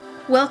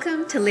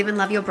Welcome to Live and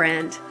Love Your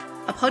Brand,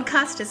 a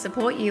podcast to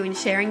support you in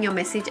sharing your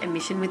message and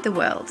mission with the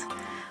world.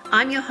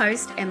 I'm your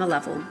host, Emma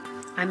Lovell.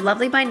 I'm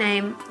lovely by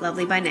name,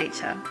 lovely by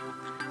nature.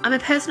 I'm a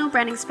personal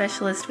branding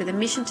specialist with a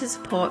mission to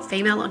support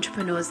female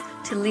entrepreneurs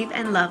to live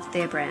and love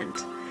their brand.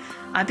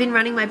 I've been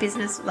running my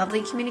business,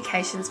 Lovely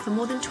Communications, for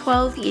more than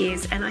 12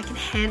 years, and I can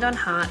hand on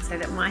heart say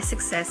that my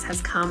success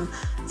has come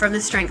from the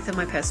strength of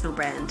my personal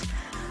brand.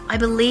 I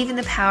believe in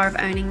the power of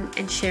owning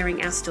and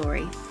sharing our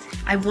story.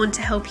 I want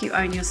to help you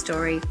own your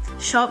story,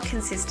 show up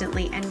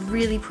consistently, and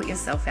really put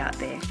yourself out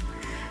there.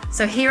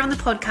 So here on the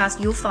podcast,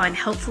 you'll find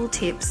helpful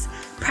tips,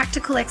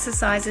 practical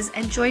exercises,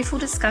 and joyful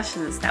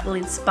discussions that will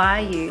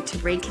inspire you to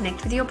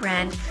reconnect with your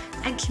brand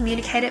and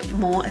communicate it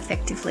more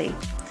effectively.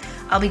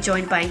 I'll be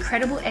joined by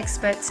incredible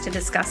experts to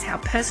discuss how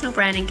personal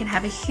branding can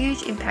have a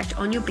huge impact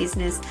on your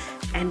business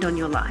and on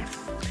your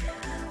life.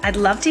 I'd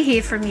love to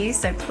hear from you,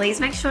 so please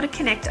make sure to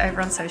connect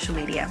over on social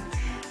media.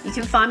 You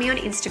can find me on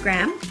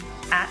Instagram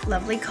at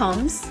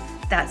lovelycoms,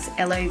 that's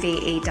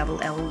Lovely, double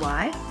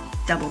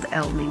the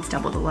L means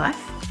double the life.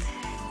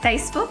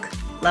 Facebook,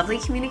 Lovely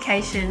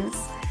Communications,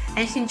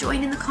 and you can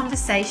join in the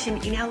conversation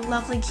in our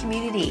lovely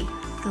community,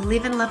 the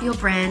Live and Love Your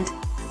Brand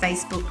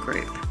Facebook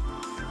group.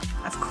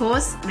 Of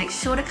course, make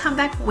sure to come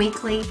back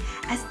weekly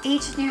as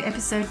each new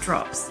episode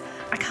drops.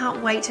 I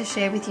can't wait to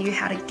share with you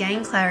how to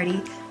gain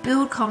clarity,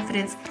 build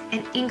confidence,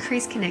 and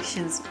increase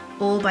connections,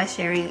 all by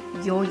sharing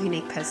your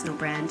unique personal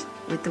brand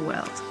with the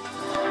world.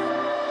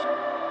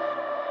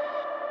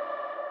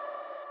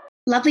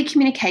 Lovely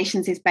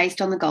Communications is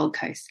based on the Gold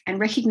Coast and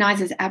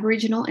recognises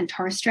Aboriginal and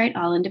Torres Strait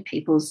Islander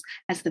peoples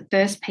as the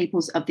first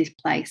peoples of this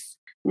place,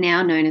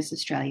 now known as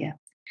Australia.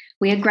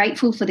 We are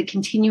grateful for the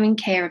continuing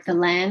care of the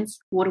lands,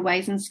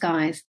 waterways and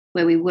skies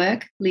where we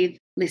work, live,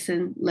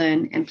 listen,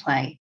 learn and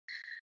play.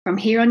 From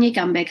here on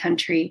Yugambeh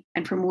country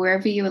and from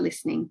wherever you are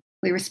listening,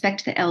 we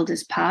respect the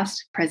elders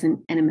past,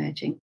 present and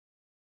emerging.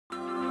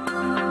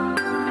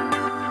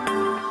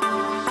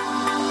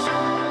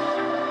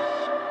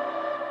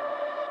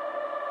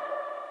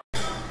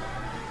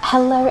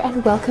 Hello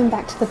and welcome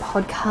back to the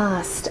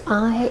podcast.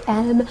 I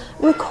am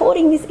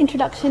recording this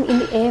introduction in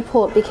the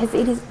airport because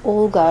it is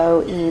all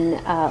go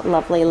in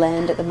lovely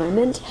land at the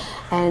moment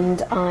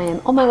and I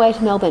am on my way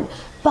to Melbourne.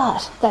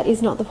 But that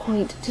is not the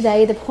point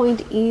today. The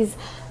point is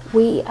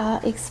we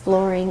are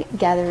exploring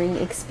gathering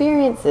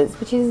experiences,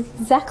 which is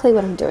exactly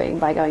what I'm doing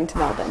by going to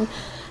Melbourne.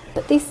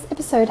 But this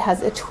episode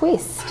has a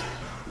twist.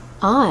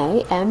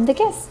 I am the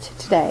guest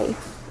today.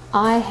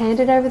 I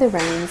handed over the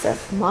reins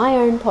of my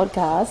own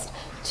podcast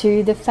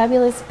to the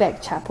fabulous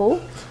Beck Chappell,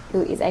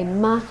 who is a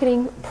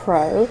marketing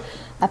pro,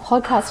 a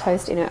podcast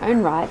host in her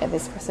own right of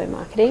Espresso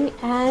Marketing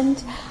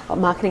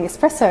Marketing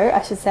Espresso,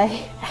 I should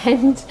say,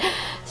 and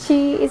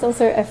she is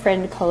also a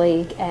friend,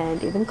 colleague,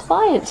 and even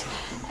client.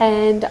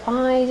 And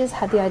I just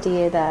had the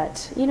idea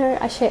that,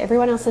 I share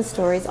everyone else's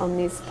stories on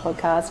this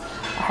podcast.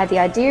 I had the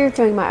idea of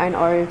doing my own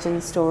origin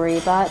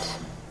story, but,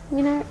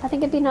 I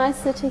think it'd be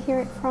nicer to hear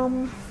it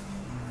from,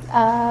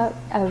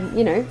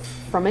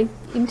 from an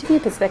interview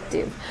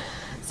perspective.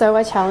 So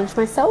I challenged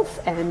myself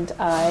and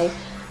I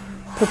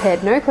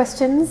prepared no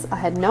questions. I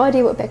had no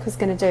idea what Beck was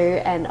going to do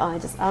and I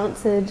just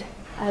answered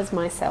as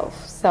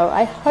myself. So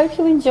I hope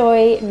you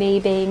enjoy me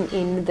being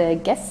in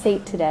the guest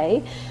seat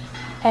today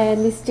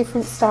and this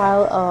different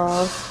style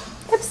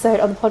of episode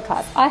on the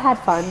podcast. I had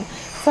fun,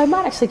 so I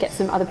might actually get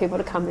some other people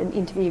to come and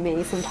interview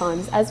me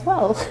sometimes as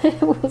well.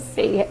 We'll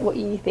see what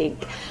you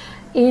think.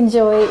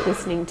 Enjoy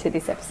listening to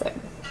this episode.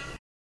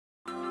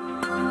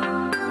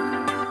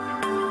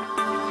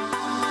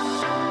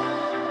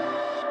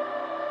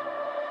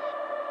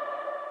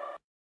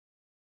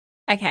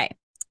 Okay,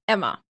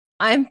 Emma,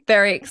 I'm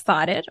very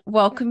excited.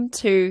 Welcome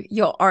to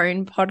your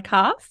own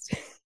podcast.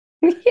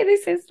 Yeah,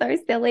 this is so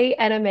silly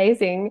and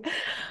amazing.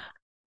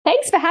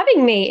 Thanks for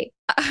having me.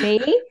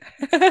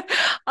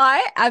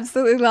 I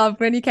absolutely love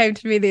when you came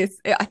to me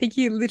I think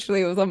you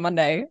literally was on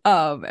Monday,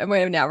 and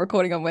we're now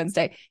recording on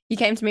Wednesday. You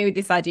came to me with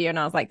this idea and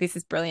I was like, this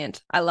is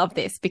brilliant. I love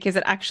this because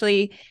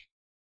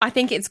I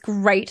think it's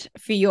great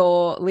for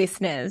your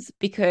listeners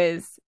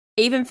because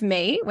even for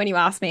me, when you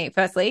asked me,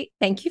 firstly,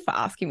 thank you for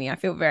asking me. I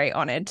feel very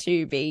honored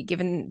to be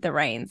given the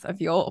reins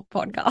of your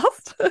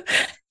podcast.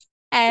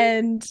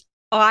 And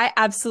I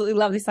absolutely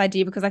love this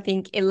idea because I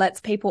think it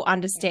lets people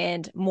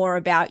understand more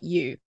about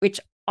you, which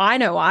I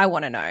know I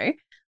want to know.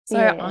 So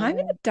yeah. I'm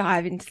going to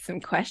dive into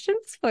some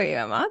questions for you,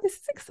 Emma. This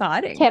is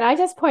exciting. Can I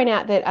just point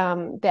out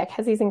that Beck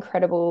has these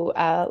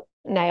incredible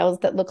nails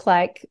that look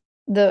like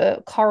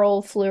the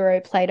coral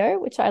fluoro Play-Doh,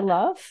 which I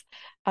love.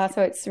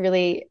 So it's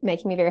really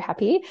making me very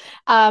happy.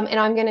 And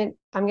I'm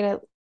gonna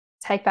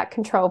take back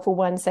control for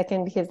 1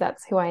 second because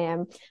that's who I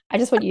am. I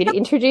just want you to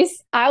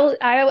introduce.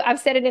 I've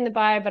said it in the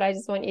bio, but I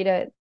just want you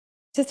to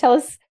just tell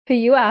us who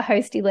you are,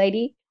 hosty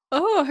lady.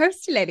 Oh,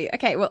 hosty lady.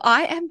 Okay, well,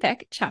 I am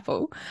Beck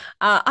Chappell.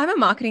 I'm a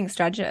marketing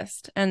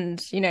strategist,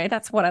 and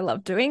that's what I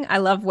love doing. I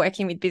love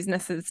working with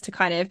businesses to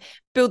kind of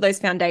build those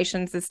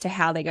foundations as to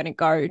how they're going to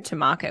go to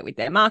market with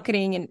their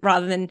marketing. And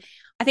rather than,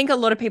 I think a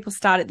lot of people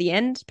start at the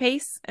end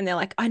piece and they're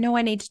like, I know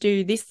I need to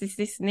do this, this,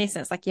 this, and this.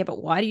 And it's like, yeah,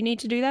 but why do you need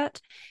to do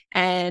that?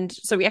 And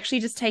so we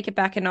actually just take it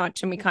back a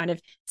notch and we kind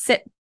of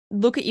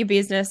look at your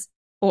business,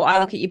 or I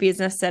look at your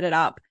business, set it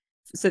up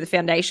so the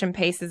foundation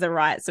pieces are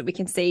right, so we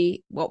can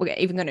see what we're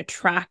even going to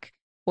track,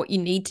 what you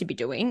need to be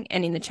doing,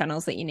 and in the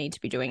channels that you need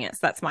to be doing it. So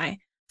that's my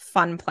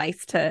fun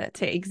place to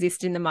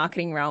exist in the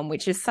marketing realm,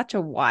 which is such a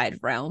wide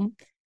realm,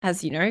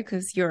 as you know,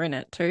 because you're in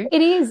it too.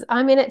 It is.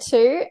 I'm in it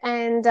too.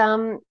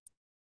 And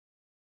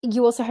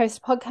you also host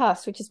a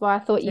podcast, which is why I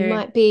thought you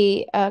might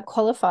be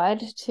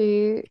qualified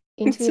to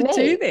interview me.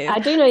 Do this. I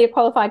do know you're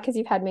qualified because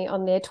you've had me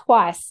on there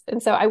twice.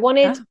 And so I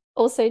wanted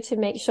also to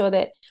make sure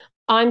that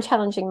I'm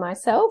challenging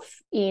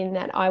myself in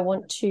that I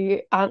want to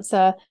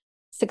answer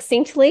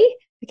succinctly,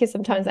 because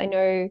sometimes I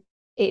know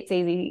it's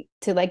easy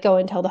to like go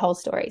and tell the whole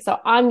story. So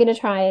I'm going to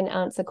try and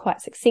answer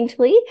quite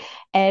succinctly,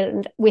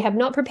 and we have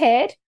not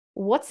prepared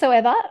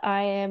whatsoever.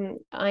 I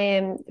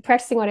am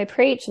practicing what I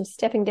preach. I'm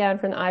stepping down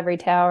from the ivory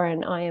tower,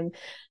 and I am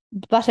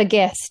but a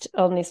guest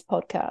on this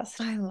podcast.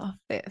 I love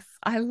this.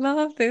 I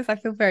love this. I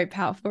feel very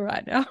powerful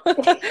right now.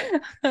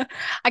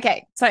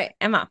 Okay, so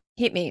Emma,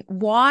 hit me.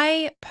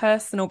 Why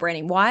personal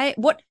branding?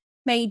 What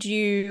made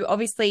you,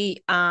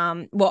 obviously,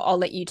 well, I'll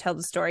let you tell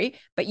the story,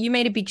 but you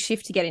made a big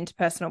shift to get into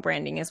personal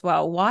branding as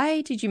well.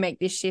 Why did you make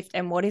this shift,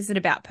 and what is it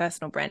about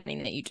personal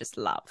branding that you just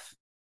love?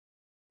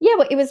 Yeah,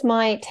 well, it was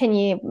my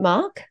 10-year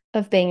mark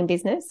of being in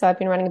business. So I've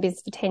been running a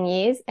business for 10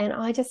 years, and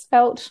I just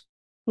felt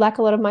like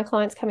a lot of my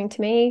clients coming to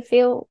me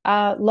feel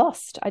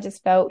lost. I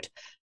just felt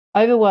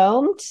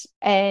overwhelmed,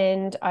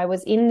 and I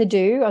was in the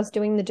do. I was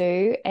doing the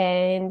do,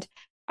 and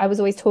I was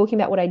always talking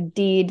about what I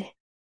did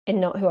and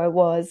not who I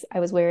was.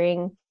 I was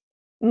wearing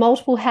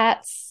multiple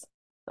hats.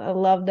 I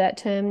love that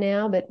term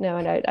now, but no,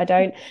 I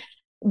don't.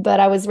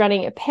 But I was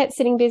running a pet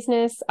sitting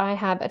business. I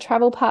have a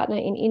travel partner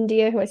in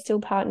India who I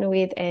still partner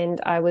with, and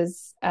I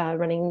was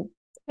running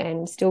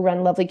and still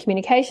run Lovely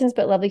Communications,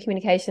 but Lovely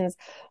Communications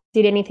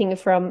did anything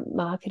from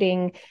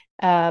marketing,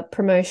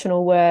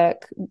 promotional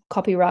work,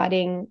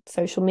 copywriting,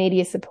 social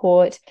media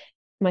support.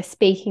 My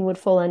speaking would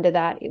fall under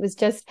that. It was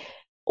just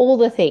all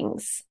the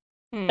things.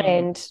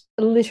 And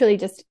literally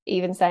just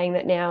even saying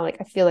that now, like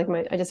I feel like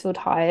I just feel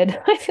tired.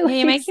 I feel like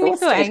you're making me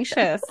feel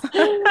anxious.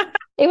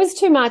 It was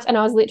too much. And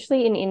I was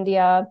literally in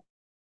India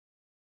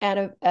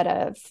forbidden.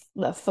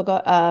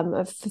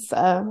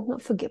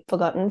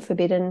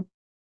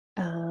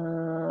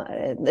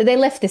 They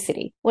left the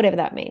city, whatever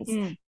that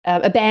means.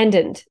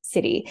 Abandoned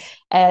city.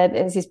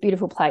 It was this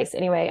beautiful place.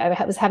 Anyway,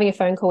 I was having a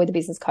phone call with a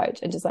business coach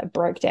and just like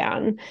broke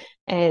down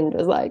and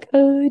was like,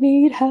 oh, I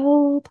need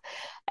help.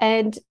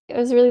 And it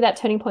was really that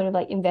turning point of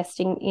like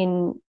investing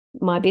in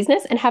my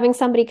business and having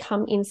somebody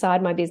come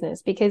inside my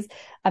business, because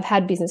I've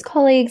had business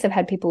colleagues, I've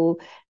had people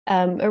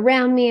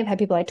around me, I've had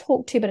people I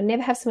talk to, but I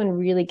never have someone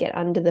really get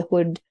under the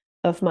hood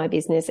of my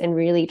business and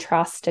really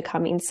trust to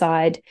come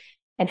inside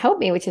and help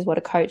me, which is what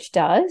a coach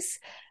does.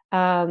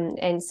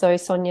 And so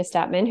Sonia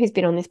Statman, who's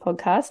been on this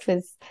podcast,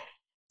 was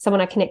someone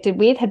I connected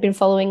with, had been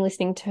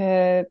listening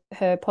to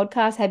her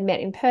podcast, had met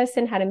in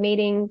person, had a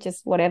meeting,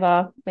 just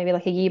whatever, maybe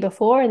like a year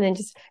before, and then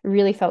just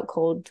really felt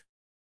called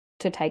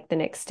to take the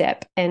next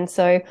step. And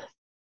so,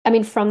 I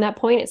mean, from that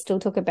point, it still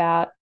took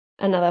about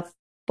another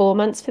 4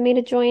 months for me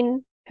to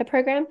join her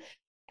program.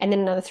 And then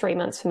another 3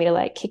 months for me to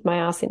like kick my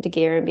ass into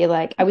gear and be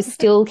like, I was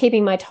still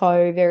keeping my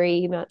toe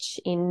very much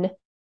in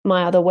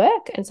my other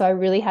work. And so I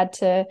really had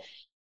to,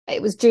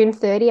 it was June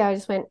 30, I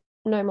just went,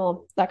 no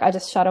more. Like I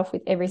just shut off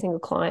with every single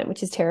client,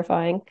 which is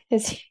terrifying.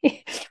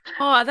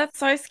 Oh, that's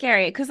so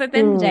scary, because at the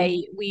end of the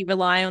day, we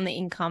rely on the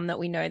income that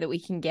we know that we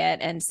can get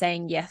and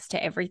saying yes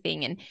to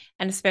everything.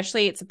 And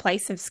especially it's a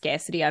place of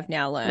scarcity, I've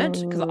now learned,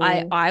 because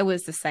I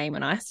was the same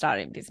when I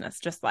started in business,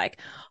 just like,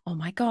 oh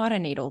my God, I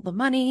need all the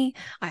money.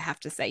 I have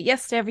to say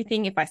yes to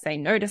everything. If I say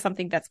no to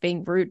something, that's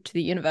being rude to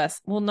the universe.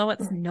 Well, no,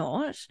 it's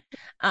not.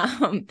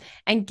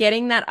 And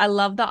getting that, I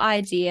love the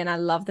idea, and I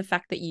love the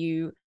fact that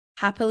you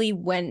happily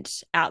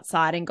went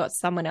outside and got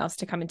someone else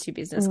to come into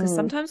business, because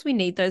sometimes we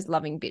need those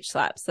loving bitch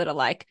slaps that are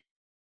like,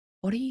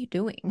 what are you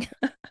doing?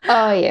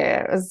 Oh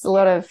yeah, it was a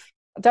lot of,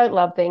 I don't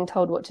love being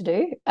told what to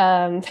do.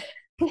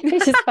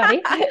 Which is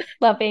funny.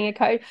 Love being a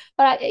coach,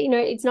 but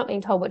it's not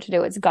being told what to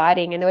do, it's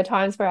guiding. And there were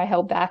times where I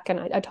held back, and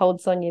I told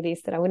Sonia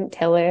this, that I wouldn't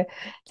tell her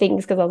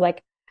things because I was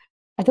like,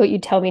 I thought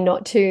you'd tell me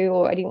not to,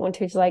 or I didn't want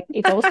to. It's like,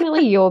 it's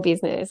ultimately your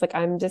business. Like,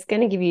 I'm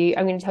going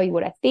to tell you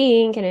what I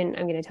think, and then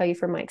I'm going to tell you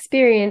from my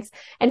experience.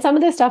 And some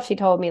of the stuff she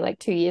told me like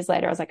 2 years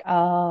later, I was like,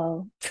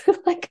 oh,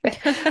 like,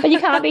 but you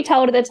can't be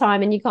told at the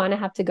time, and you kind of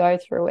have to go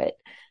through it.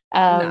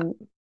 No.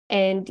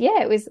 And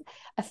yeah, it was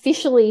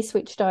officially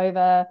switched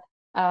over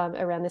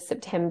around the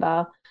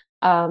September.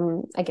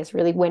 I guess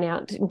really went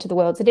out into the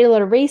world. So I did a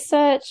lot of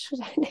research,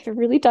 which I've never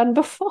really done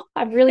before.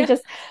 I've really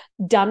just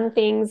done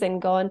things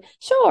and gone,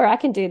 sure, I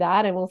can do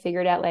that and we'll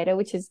figure it out later,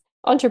 which is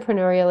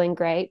entrepreneurial and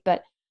great,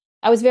 but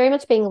I was very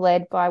much being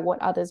led by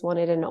what others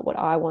wanted and not what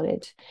I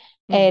wanted.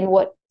 And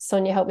what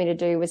Sonia helped me to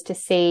do was to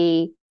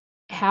see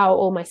how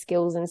all my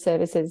skills and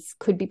services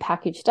could be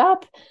packaged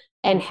up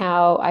and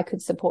how I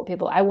could support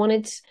people. I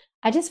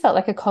just felt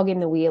like a cog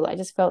in the wheel. I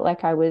just felt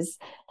like I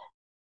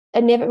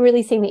never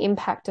really seen the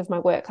impact of my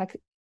work. Like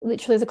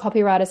literally as a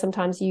copywriter,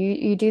 sometimes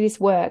you do this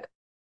work,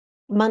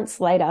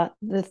 months later,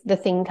 the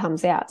thing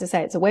comes out to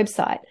say it's a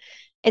website.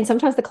 And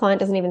sometimes the client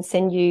doesn't even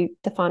send you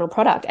the final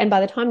product. And by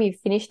the time you've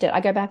finished it,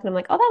 I go back and I'm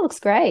like, oh, that looks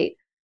great.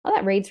 Oh,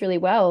 that reads really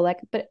well. Like,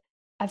 but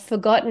I've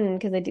forgotten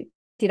because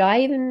did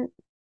I even,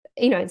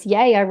 it's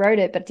yay, I wrote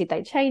it, but did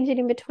they change it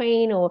in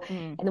between?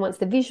 And then once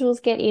the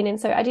visuals get in. And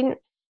so it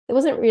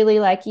wasn't really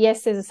like,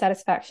 yes, there's a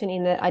satisfaction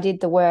in that I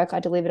did the work, I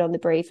delivered on the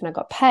brief and I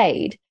got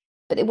paid.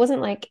 But it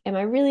wasn't like, am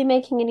I really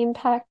making an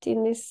impact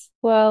in this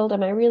world?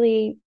 Am I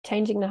really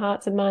changing the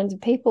hearts and minds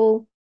of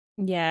people?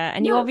 Yeah,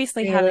 and you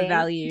obviously have a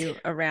value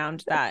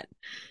around that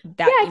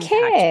yeah, I impact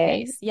care.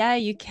 piece. Yeah,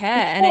 you care.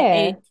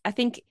 And I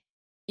think,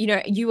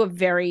 you're a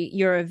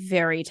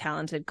very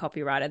talented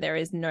copywriter. There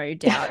is no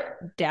doubt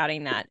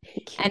doubting that.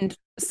 And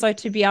so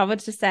to be able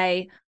to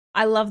say,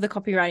 I love the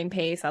copywriting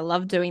piece, I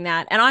love doing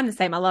that. And I'm the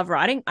same. I love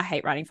writing. I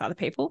hate writing for other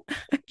people.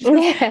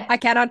 I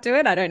cannot do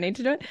it. I don't need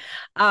to do it.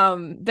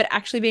 But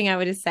actually being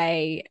able to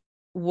say,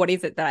 what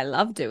is it that I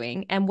love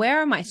doing and where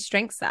are my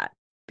strengths at?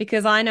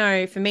 Because I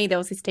know for me, there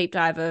was this deep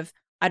dive of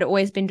I'd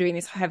always been doing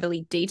this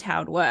heavily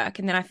detailed work.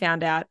 And then I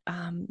found out,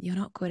 you're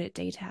not good at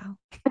detail.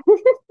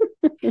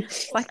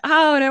 Like,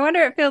 oh, no wonder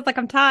it feels like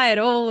I'm tired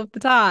all of the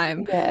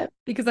time. Yeah.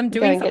 Because I'm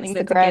doing something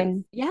that's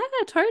against. Yeah,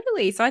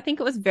 totally. So I think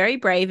it was very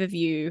brave of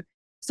you.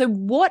 So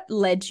what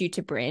led you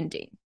to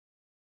branding?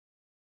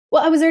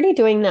 Well, I was already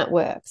doing that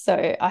work. So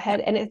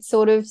and it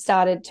sort of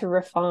started to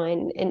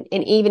refine. And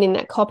even in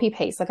that copy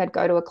piece, like I'd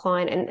go to a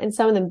client and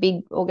some of them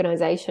big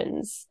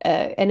organizations,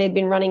 and they'd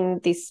been running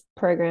this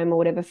program or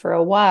whatever for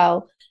a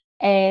while.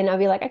 And I'd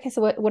be like, okay,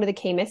 so what are the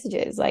key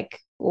messages?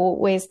 Like, or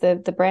where's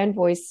the brand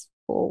voice,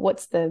 or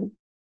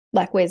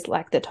where's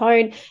like the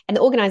tone? And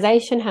the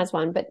organization has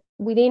one, but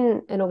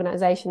within an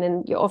organization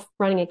and you're off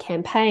running a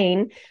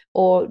campaign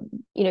or,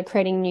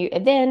 creating a new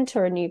event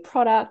or a new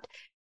product,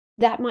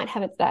 that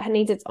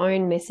needs its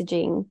own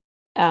messaging.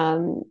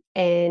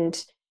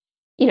 And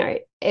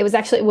it was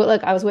actually,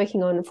 look, I was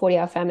working on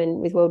 40-Hour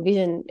Famine with World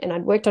Vision and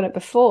I'd worked on it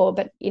before,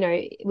 but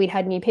we'd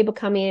had new people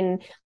come in,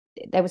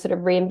 they were sort of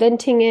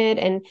reinventing it,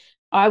 and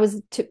I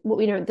was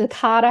the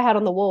card I had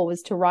on the wall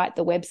was to write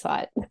the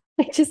website.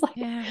 Just like,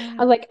 I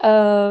was like,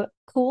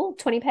 cool,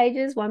 20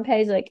 pages, one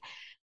page, like,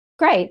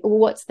 great. Well,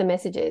 what's the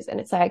messages? And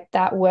it's like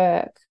that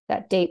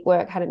deep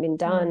work hadn't been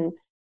done.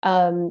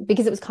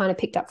 Because it was kind of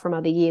picked up from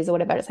other years or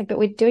whatever. It's like, but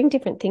we're doing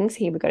different things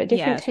here. We've got a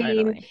different team.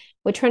 Totally.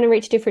 We're trying to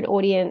reach different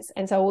audience.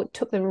 And so I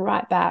took them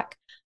right back.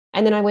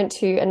 And then I went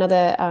to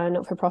another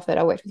not-for-profit.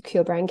 I worked with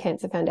Cure Brain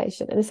Cancer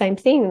Foundation. And the same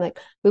thing, like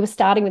we were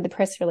starting with the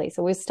press release,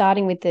 or we were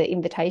starting with the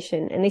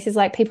invitation. And this is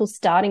like people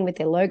starting with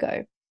their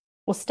logo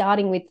or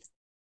starting with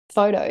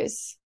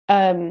photos,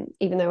 even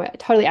though I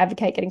totally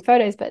advocate getting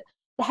photos, but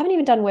they haven't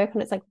even done work on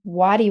it. It's like,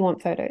 why do you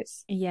want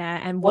photos? Yeah.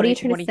 And what are you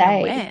trying to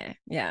say?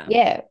 Yeah.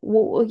 Yeah.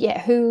 Well,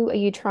 yeah. Who are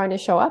you trying to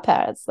show up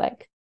as? It's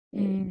like,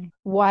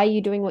 why are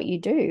you doing what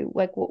you do?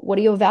 Like, what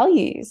are your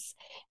values?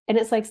 And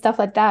it's like stuff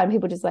like that. And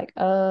people just like,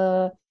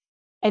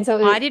 And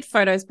so I did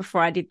photos before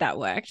I did that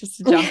work, just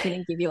to jump in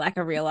and give you like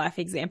a real life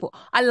example.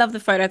 I love the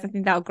photos. I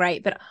think they were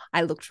great, but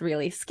I looked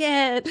really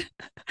scared.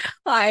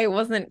 I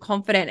wasn't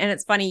confident. And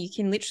it's funny, you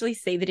can literally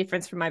see the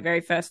difference from my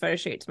very first photo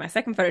shoot to my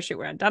second photo shoot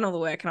where I'd done all the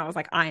work and I was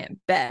like, I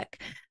am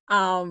Beck.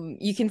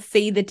 You can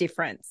see the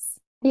difference.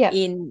 Yeah.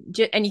 And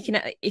you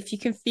can, if you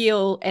can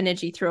feel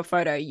energy through a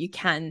photo, you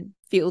can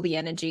feel the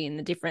energy and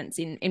the difference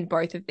in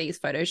both of these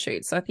photo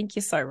shoots. So I think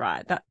you're so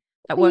right. That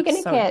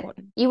works so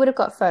important. You would have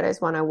got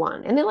Photos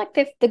 101, and they're like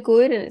they're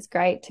good and it's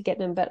great to get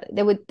them, but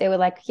they were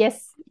like,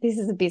 yes, this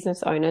is a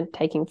business owner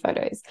taking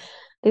photos.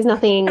 There's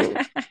nothing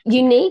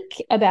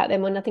unique about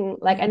them or nothing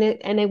like,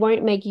 and they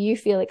won't make you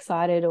feel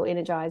excited or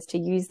energized to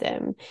use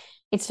them.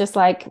 It's just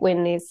like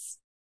when there's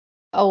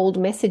old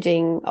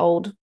messaging,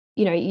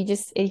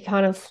 you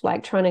kind of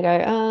like trying to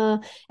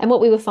go, and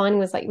what we were finding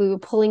was like we were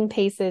pulling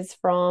pieces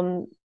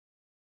from,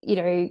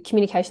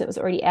 communication that was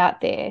already out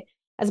there,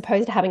 as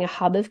opposed to having a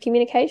hub of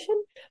communication.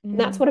 And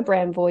that's what a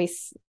brand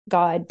voice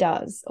guide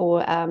does, or,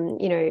 brand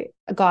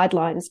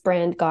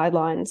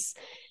guidelines.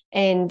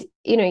 And,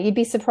 you'd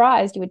be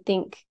surprised. You would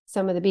think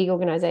some of the big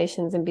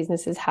organizations and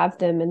businesses have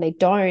them and they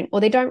don't, or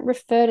they don't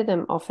refer to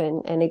them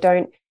often, and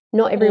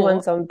not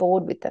everyone's on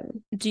board with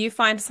them. Do you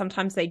find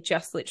sometimes they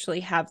just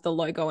literally have the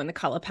logo and the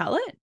color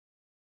palette?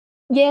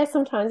 Yeah,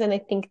 sometimes. And they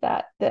think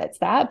that's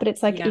that, but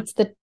it's like, it's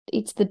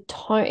the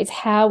tone, it's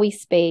how we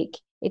speak.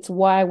 It's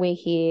why we're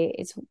here.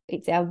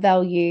 It's our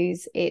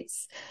values.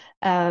 It's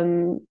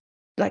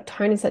like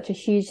tone is such a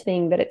huge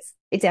thing, but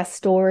it's our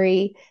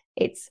story.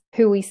 It's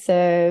who we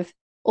serve.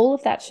 All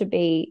of that should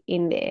be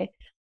in there.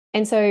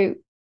 And so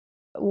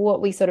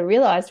what we sort of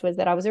realized was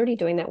that I was already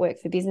doing that work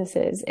for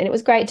businesses, and it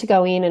was great to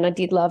go in, and I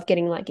did love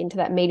getting like into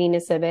that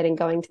meatiness of it and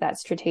going to that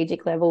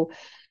strategic level,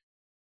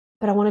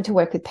 but I wanted to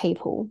work with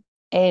people.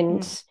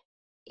 And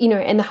you know,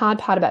 and the hard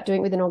part about doing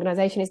it with an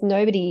organization is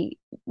nobody,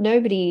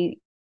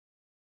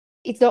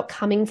 it's not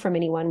coming from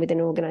anyone within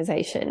an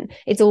organization.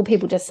 It's all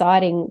people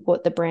deciding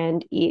what the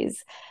brand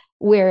is.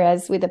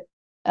 Whereas with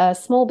a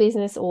small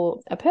business or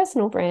a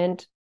personal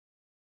brand,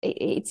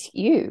 it's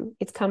you.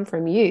 It's come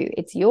from you.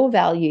 It's your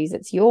values.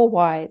 It's your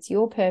why. It's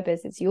your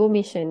purpose. It's your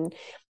mission.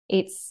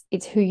 It's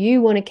who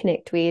you want to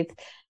connect with.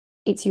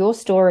 It's your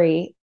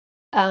story.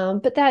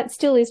 But that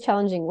still is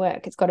challenging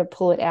work. It's got to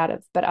pull it out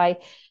of. But I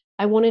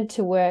wanted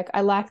to work.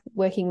 I liked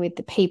working with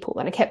the people,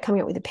 and I kept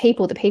coming up with the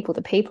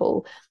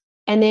people.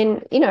 And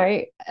then, you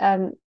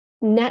know,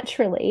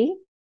 naturally,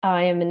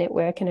 I am a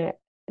networker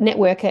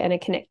and a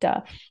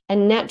connector.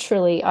 And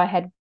naturally, I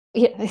had,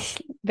 yeah,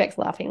 Beck's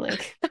laughing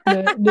like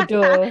the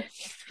door.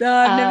 No,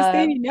 I've never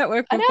seen you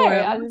network before. I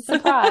know, I'm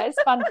surprised.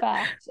 Fun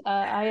fact,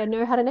 I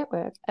know how to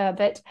network,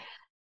 but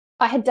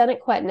I had done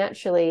it quite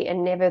naturally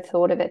and never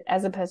thought of it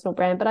as a personal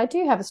brand. But I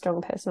do have a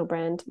strong personal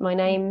brand. My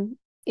name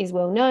is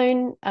well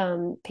known.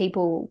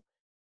 People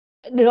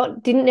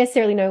didn't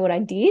necessarily know what I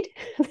did.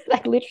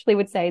 Like literally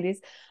would say this.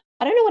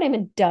 I don't know what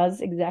Emma does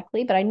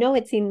exactly, but I know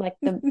it's in like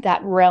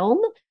that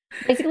realm.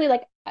 Basically,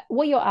 like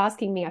what you're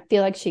asking me, I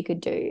feel like she could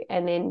do.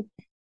 And then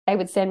they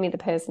would send me the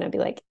person. I'd be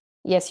like,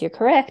 yes, you're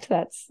correct.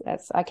 That's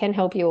I can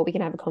help you, or we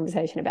can have a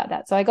conversation about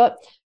that. So I got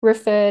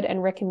referred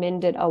and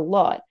recommended a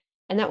lot.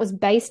 And that was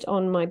based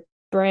on my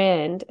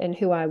brand and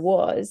who I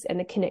was and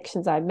the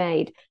connections I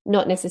made,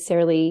 not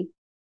necessarily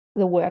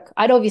the work.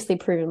 I'd obviously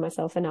proven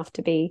myself enough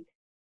to be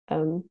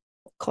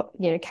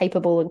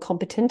capable and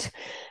competent.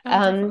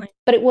 But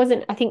it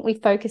wasn't, I think we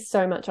focused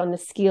so much on the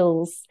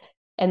skills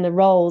and the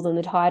roles and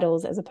the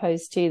titles as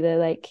opposed to the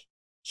like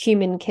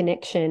human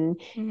connection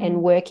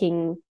and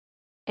working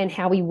and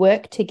how we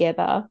work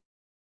together.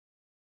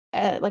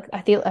 Like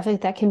I feel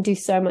that can do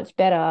so much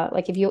better.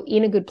 Like if you're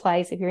in a good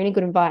place, if you're in a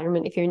good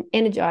environment, if you're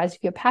energized,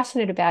 if you're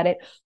passionate about it,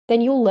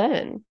 then you'll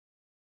learn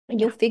and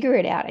you'll figure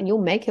it out and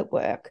you'll make it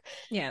work.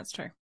 Yeah, it's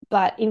true.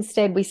 But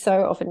instead, we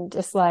so often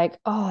just like,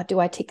 oh, do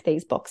I tick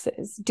these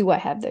boxes? Do I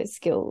have those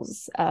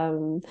skills?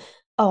 I'm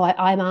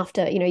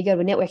after, you go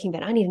to a networking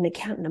event, I need an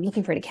accountant. I'm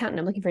looking for an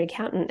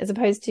accountant, as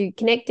opposed to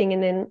connecting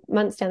and then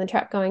months down the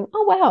track going,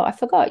 oh, wow, I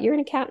forgot you're an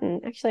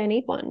accountant. Actually, I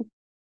need one.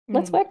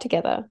 Let's work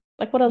together.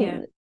 Like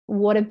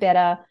what a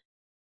better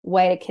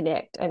way to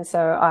connect. And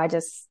so I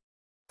just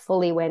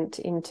fully went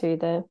into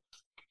the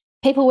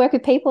people work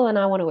with people, and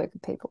I want to work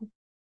with people.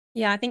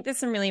 Yeah, I think there's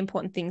some really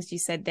important things you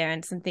said there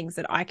and some things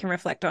that I can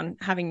reflect on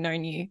having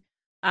known you.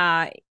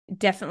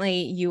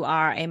 Definitely you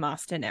are a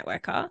master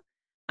networker.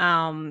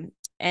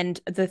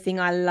 And the thing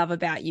I love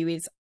about you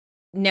is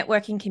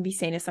networking can be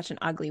seen as such an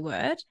ugly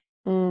word.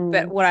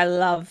 But what I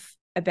love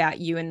about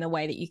you and the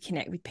way that you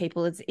connect with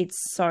people is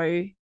it's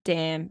so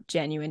damn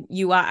genuine.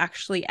 You are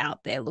actually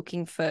out there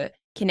looking for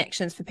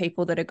connections for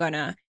people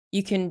that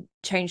you can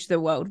change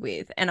the world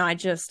with. And I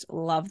just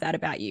love that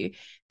about you.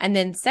 And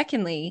then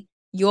secondly,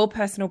 your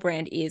personal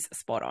brand is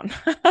spot on.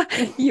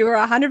 You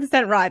are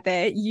 100% right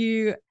there.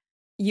 You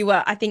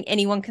are, I think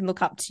anyone can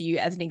look up to you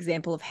as an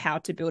example of how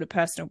to build a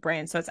personal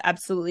brand. So it's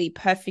absolutely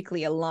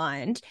perfectly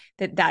aligned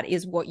that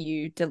is what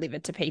you deliver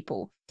to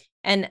people.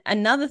 And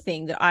another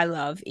thing that I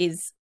love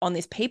is on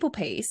this people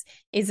piece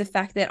is the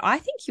fact that I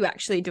think you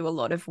actually do a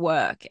lot of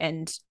work,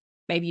 and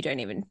maybe you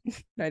don't even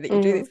know that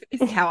you do this, but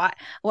this is how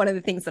one of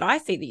the things that I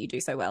see that you do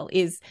so well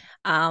is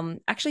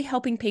actually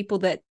helping people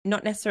that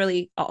not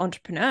necessarily are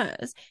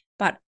entrepreneurs,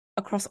 but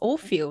across all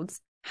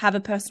fields have a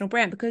personal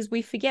brand, because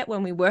we forget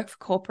when we work for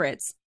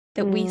corporates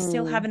that we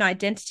still have an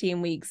identity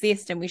and we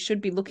exist, and we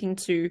should be looking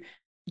to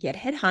get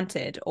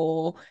headhunted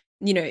or,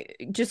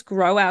 just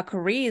grow our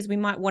careers. We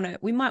might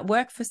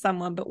work for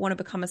someone, but want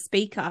to become a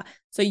speaker.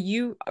 So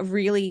you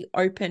really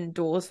open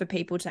doors for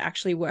people to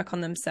actually work on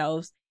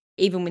themselves,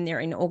 even when they're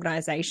in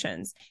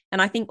organizations.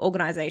 And I think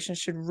organizations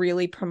should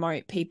really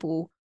promote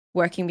people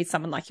working with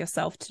someone like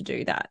yourself to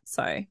do that.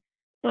 So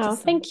oh,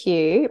 thank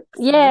you.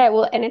 Yeah,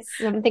 well, and it's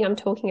something I'm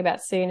talking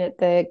about soon at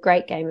the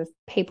Great Game of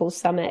People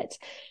Summit,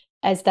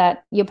 as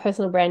that your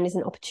personal brand is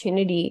an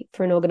opportunity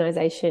for an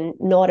organization,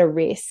 not a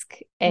risk.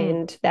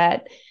 And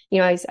that,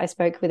 I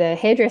spoke with a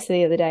hairdresser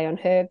the other day on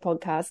her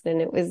podcast, and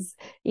it was,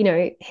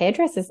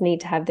 hairdressers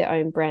need to have their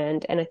own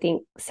brand. And I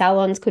think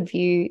salons could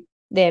view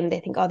them, they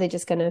think, oh, they're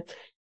just going to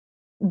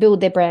build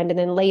their brand and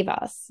then leave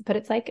us. But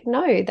it's like,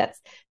 no, that's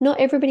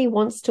not everybody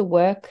wants to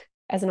work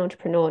as an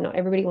entrepreneur. Not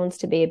everybody wants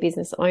to be a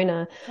business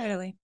owner.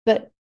 Totally.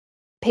 But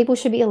people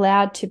should be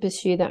allowed to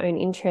pursue their own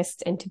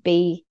interests and to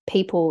be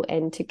people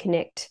and to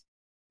connect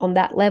on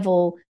that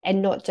level,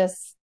 and not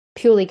just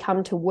purely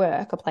come to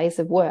work, a place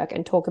of work,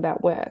 and talk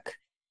about work.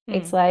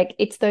 It's like,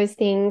 it's those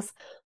things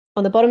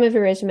on the bottom of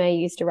your resume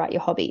you used to write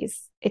your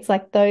hobbies. It's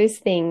like those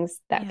things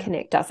that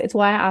connect us. It's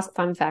why I ask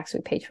fun facts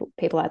with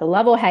people either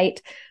love or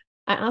hate.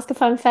 I ask a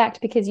fun fact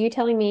because you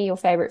telling me your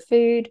favorite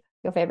food,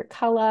 your favorite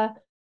color,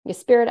 your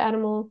spirit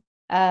animal,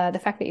 the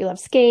fact that you love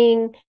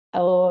skiing,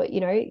 or,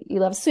 you know, you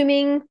love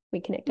swimming. We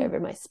connect over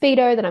my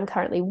Speedo that I'm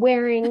currently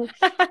wearing.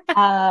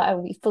 I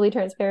will be fully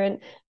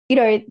transparent. You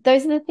know,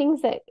 those are the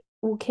things that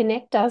will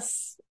connect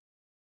us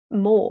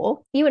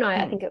more. You and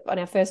I think on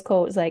our first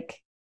call, it was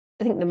like,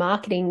 I think the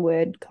marketing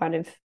word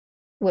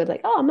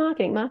like, oh,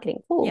 marketing,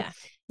 cool.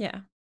 Yeah.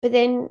 But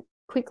then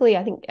quickly,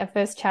 I think our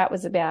first chat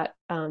was about,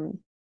 what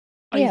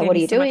are you so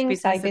much doing?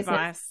 business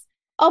advice.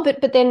 Oh,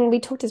 but then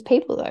we talked as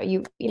people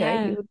though.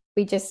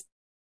 We just,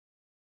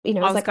 you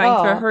know, I was like,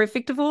 going through a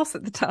horrific divorce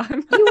at the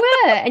time. You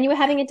were, and you were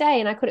having a day,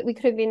 and we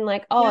could have been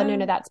like, oh,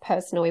 no, that's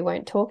personal. We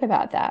won't talk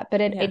about that.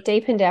 But it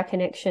deepened our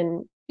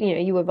connection. You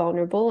know, you were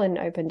vulnerable and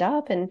opened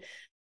up, and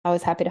I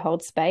was happy to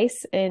hold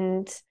space.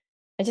 And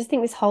I just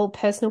think this whole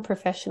personal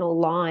professional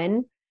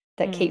line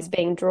that keeps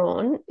being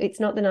drawn, it's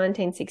not the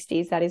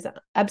 1960s. That is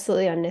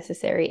absolutely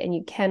unnecessary, and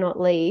you cannot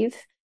leave.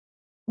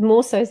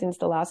 More so since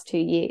the last 2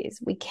 years,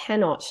 we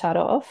cannot shut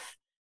off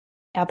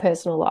our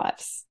personal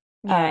lives.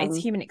 Yeah, it's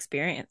human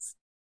experience.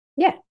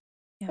 Yeah,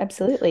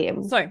 absolutely.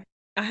 So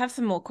I have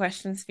some more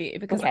questions for you,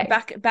 because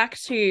back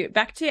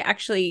to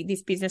actually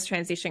this business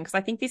transition, because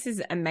I think this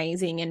is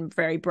amazing and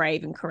very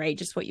brave and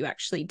courageous what you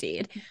actually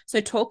did.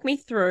 So talk me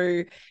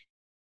through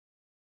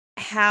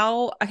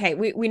how,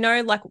 we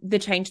know like the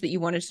change that you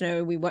wanted to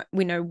know.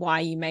 We know why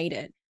you made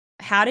it.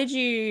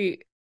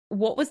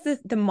 What was the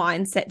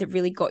mindset that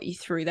really got you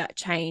through that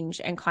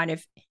change and kind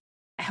of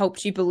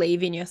helped you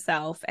believe in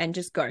yourself and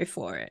just go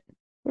for it?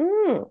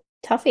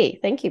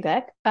 Toughie. Thank you,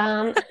 Beck.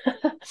 I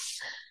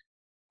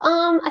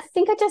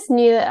think I just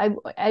knew that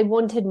I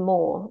wanted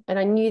more, and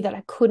I knew that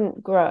I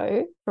couldn't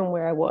grow from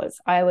where I was.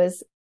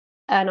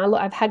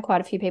 I've had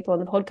quite a few people on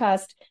the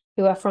podcast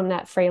who are from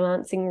that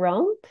freelancing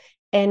realm,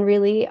 and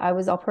really I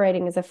was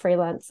operating as a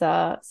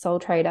freelancer, sole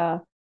trader,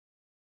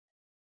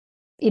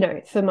 you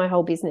know, for my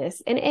whole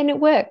business, and it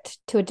worked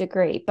to a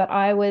degree. But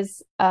I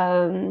was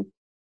wanting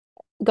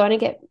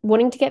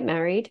to get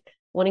married,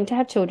 wanting to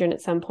have children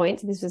at some point.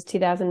 So this was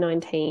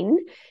 2019,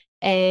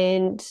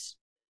 and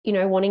you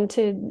know, wanting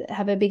to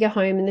have a bigger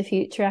home in the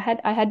future.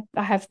 I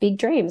have big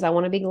dreams. I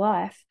want a big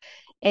life.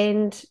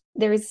 And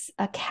there is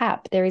a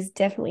cap. There is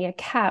definitely a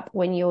cap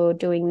when you're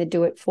doing the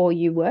do it for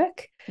you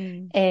work.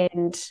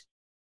 And,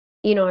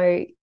 you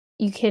know,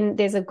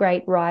 there's a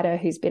great writer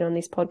who's been on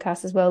this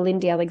podcast as well,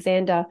 Lindy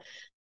Alexander.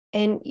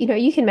 And, you know,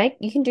 you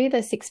can do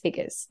the 6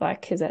 figures,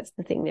 like, because that's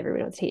the thing that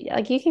everyone wants to hit.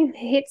 Like, you can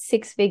hit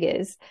 6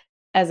 figures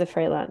as a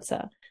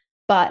freelancer,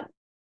 but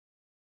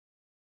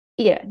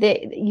yeah,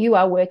 you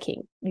are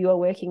working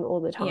all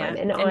the time.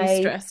 And you're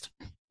stressed.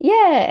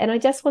 Yeah. And I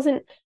just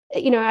wasn't,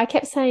 you know, I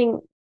kept saying,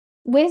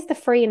 where's the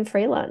free and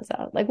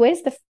freelancer? Like,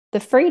 where's the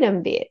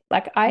freedom bit?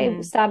 Like,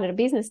 I started a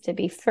business to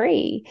be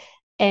free.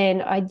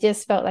 And I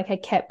just felt like I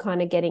kept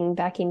kind of getting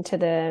back into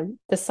the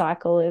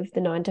cycle of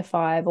the 9 to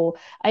 5, or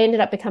I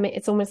ended up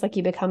it's almost like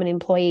you become an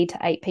employee to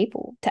 8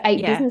 people, to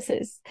 8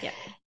 businesses. Yeah.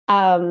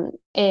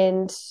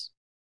 And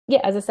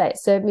yeah, as I say, it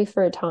served me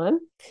for a time,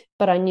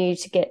 but I knew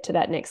to get to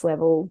that next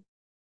level,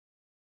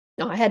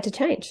 I had to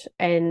change,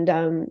 and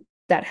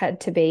that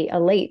had to be a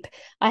leap.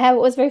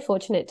 Was very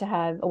fortunate to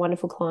have a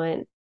wonderful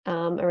client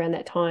around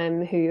that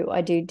time who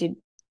I did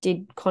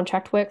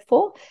contract work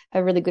for,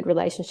 a really good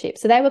relationship.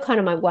 So they were kind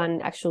of my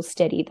one actual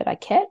steady that I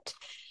kept.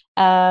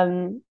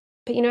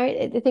 But you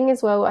know, the thing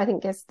as well, I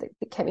think that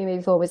kept me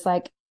moving forward was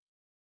like,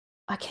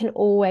 I can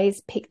always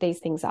pick these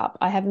things up.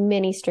 I have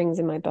many strings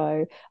in my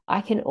bow.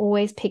 I can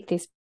always pick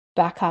this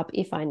back up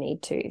if I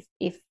need to.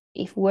 If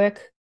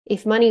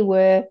money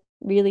were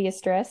really a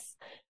stress,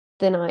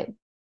 then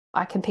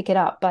I can pick it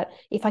up. But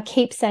if I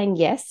keep saying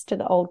yes to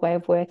the old way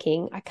of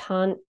working, I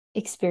can't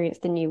experience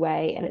the new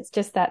way. And it's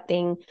just that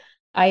thing.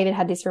 I even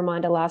had this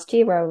reminder last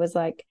year where I was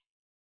like,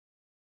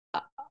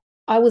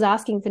 I was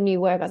asking for new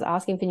work. I was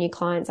asking for new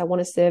clients. I want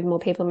to serve more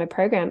people in my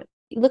program.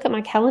 You look at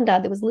my calendar,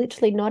 there was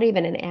literally not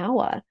even an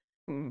hour.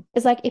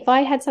 It's like, if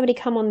I had somebody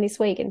come on this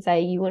week and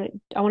say,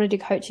 I want to do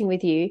coaching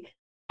with you,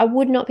 I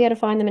would not be able to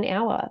find them an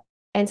hour.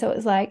 And so it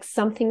was like,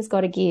 something's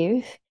got to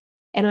give,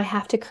 and I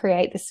have to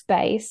create the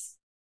space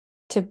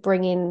to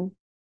bring in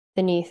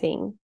the new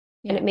thing.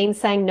 And it means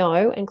saying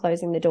no and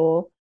closing the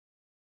door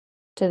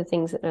to the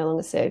things that no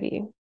longer serve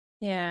you.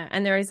 Yeah.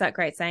 And there is that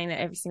great saying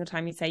that every single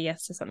time you say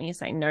yes to something, you're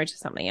saying no to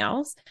something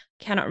else.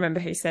 Cannot remember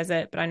who says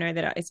it, but I know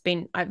that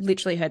I've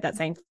literally heard that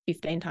saying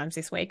 15 times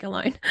this week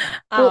alone.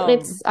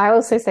 Well, I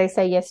also say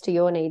yes to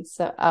your needs.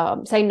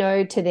 So, say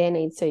no to their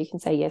needs so you can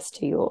say yes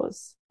to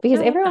yours,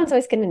 because everyone's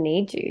always going to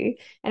need you.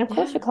 And of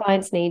course your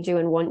clients need you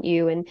and want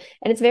you. And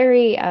it's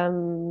very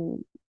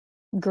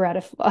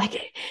gratifying,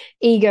 like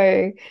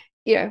ego,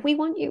 you know, we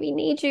want you, we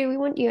need you, we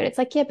want you. And it's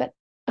like, yeah, but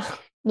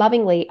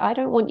lovingly, I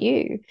don't want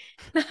you.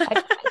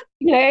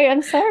 You know,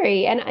 I'm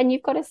sorry. And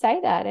you've got to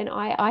say that. And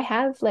I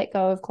have let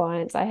go of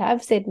clients. I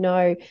have said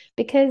no,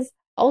 because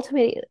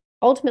ultimately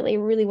it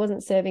really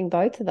wasn't serving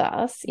both of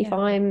us. If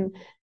I'm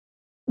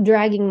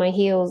dragging my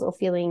heels or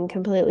feeling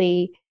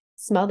completely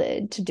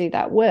smothered to do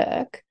that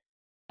work,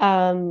 you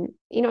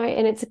know,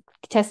 and it's a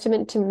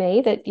testament to me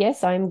that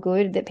yes, I'm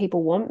good, that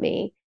people want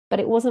me, but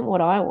it wasn't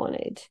what I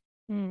wanted.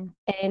 Mm.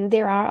 And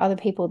there are other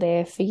people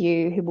there for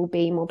you who will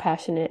be more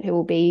passionate, who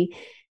will be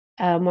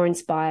more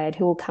inspired,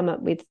 who will come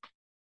up with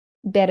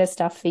better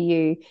stuff for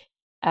you.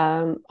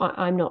 I'm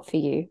not for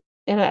you.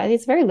 And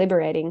it's very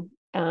liberating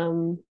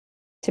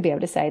to be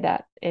able to say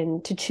that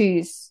and to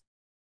choose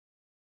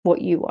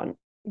what you want.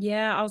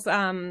 Yeah,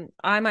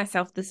 I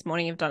myself this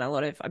morning have done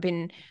I've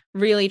been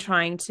really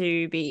trying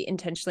to be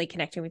intentionally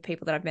connecting with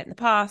people that I've met in the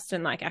past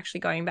and like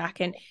actually going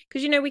back and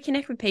because we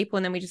connect with people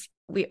and then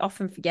we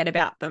often forget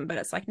about them, but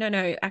it's like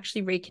no,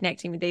 actually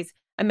reconnecting with these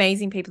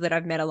amazing people that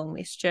I've met along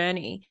this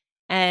journey.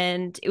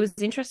 And it was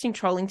interesting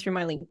trolling through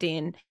my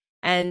LinkedIn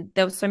and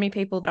there were so many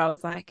people that I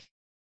was like,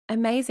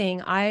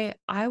 amazing. I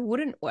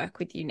wouldn't work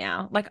with you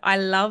now. Like I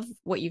love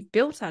what you've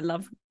built. I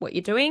love what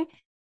you're doing,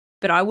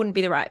 but I wouldn't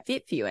be the right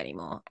fit for you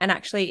anymore. And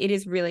actually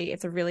it's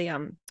a really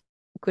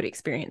good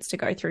experience to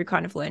go through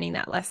kind of learning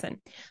that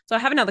lesson. So I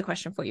have another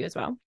question for you as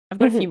well. I've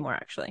got a few more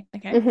actually.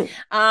 Okay.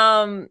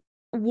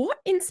 What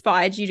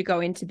inspired you to go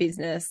into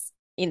business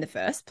in the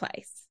first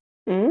place?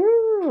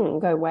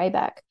 Go way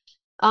back.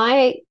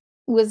 I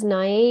was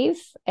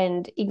naive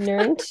and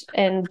ignorant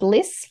and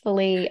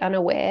blissfully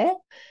unaware.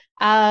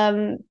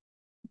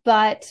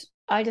 But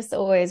I just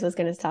always was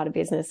going to start a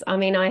business. I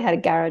mean, I had a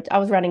garage. I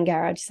was running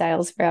garage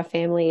sales for our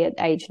family at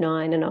age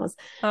 9, and I was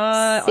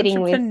sitting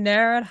with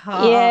entrepreneur at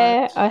heart.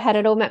 Yeah, I had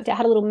it all mapped out. I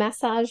had a little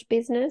massage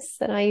business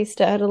that I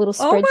had a little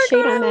Oh my spreadsheet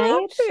God, I I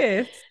love made.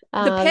 this.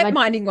 The pet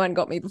minding one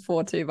got me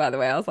before too, by the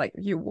way. I was like,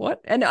 you what?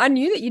 And I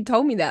knew that you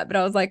told me that, but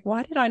I was like,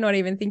 why did I not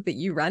even think that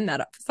you ran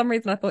that up? For some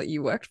reason, I thought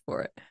you worked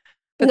for it.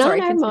 But No, sorry,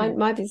 no, continue.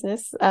 my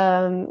business.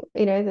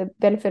 The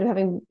benefit of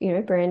having,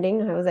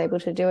 branding, I was able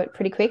to do it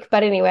pretty quick.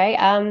 But anyway,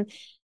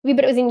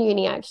 but it was in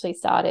uni I actually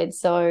started.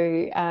 So,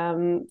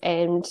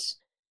 and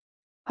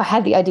I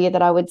had the idea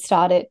that I would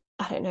start it,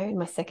 I don't know, in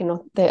my second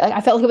or third.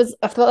 I felt like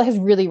I was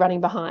really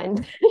running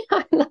behind.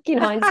 Like in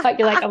hindsight,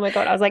 you're like, oh my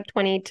God, I was like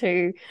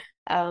 22,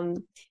 and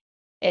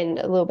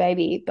a little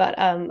baby. But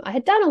I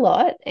had done a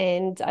lot,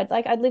 and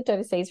I'd lived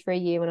overseas for a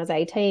year when I was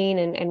 18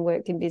 and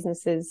worked in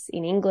businesses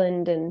in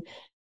England. And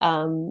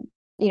I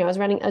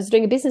was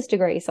doing a business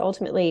degree. So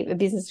ultimately a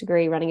business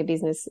degree, running a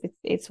business,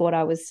 it's what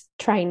I was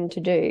trained to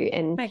do.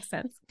 And Makes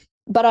sense.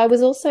 but I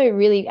was also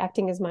really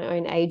acting as my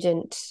own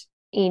agent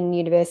in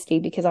university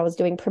because I was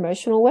doing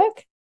promotional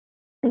work.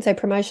 And so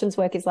promotions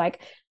work is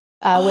like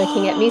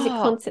working at music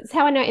concerts.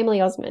 How I know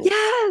Emily Osmond.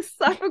 Yes,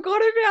 I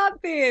forgot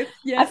about this.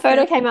 Yes, A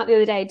photo came out the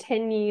other day,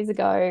 10 years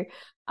ago,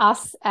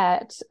 us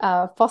at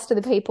Foster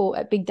the People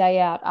at Big Day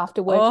Out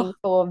after working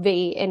for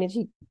V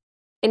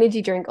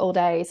energy drink all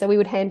day. So we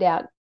would hand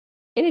out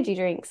energy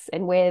drinks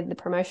and wear the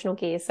promotional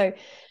gear. So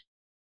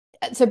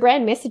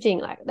brand messaging,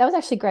 like that was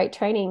actually great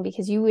training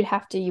because you would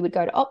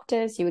go to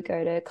Optus, you would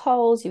go to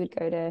Coles, you would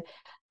go to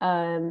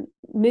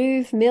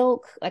Move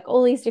Milk, like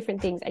all these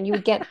different things, and you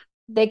would get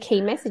their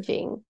key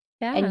messaging.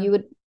 Yeah. And you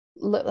would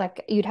look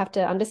like you'd have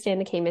to understand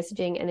the key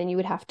messaging, and then you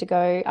would have to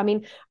go. I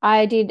mean,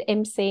 I did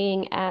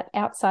emceeing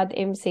outside the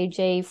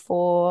MCG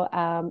for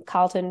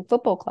Carlton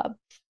Football Club.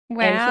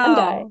 Wow. And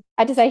Hyundai.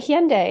 I had to say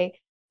Hyundai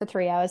for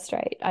 3 hours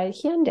straight. I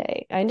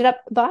ended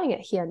up buying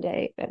a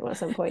Hyundai at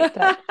some point,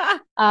 but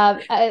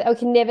I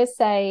can never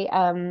say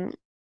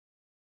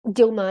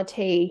Dilmah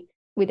tea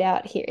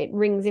without it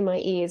rings in my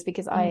ears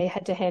because I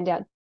had to hand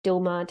out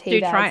Dilmah tea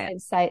bags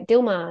and say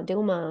Dilmah,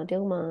 Dilmah,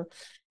 Dilmah.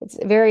 It's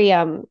very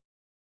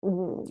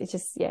it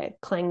just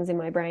clangs in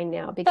my brain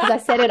now because I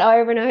said it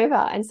over and over.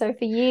 And so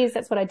for years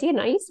that's what I did,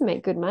 and I used to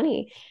make good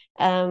money.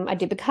 I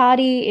did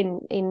Bacardi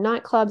in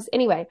nightclubs.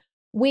 Anyway,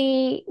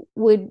 we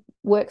would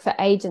work for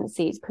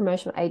agencies,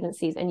 promotional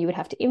agencies, and you would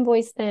have to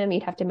invoice them,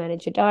 you'd have to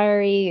manage your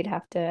diary, you'd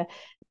have to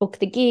book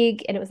the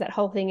gig. And it was that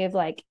whole thing of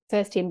like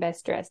first in,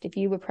 best dressed. If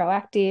you were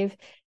proactive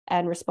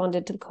and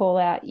responded to the call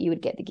out, you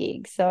would get the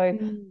gig. So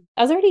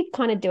I was already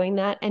kind of doing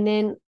that. And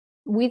then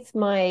with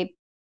my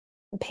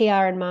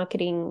PR and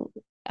marketing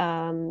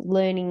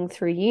learning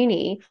through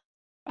uni,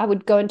 I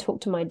would go and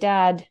talk to my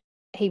dad.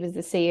 He was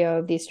the CEO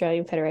of the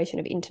Australian Federation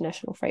of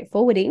International Freight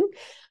Forwarding,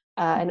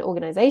 an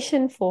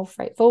organization for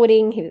freight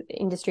forwarding, his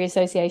industry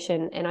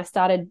association. And I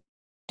started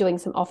doing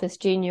some office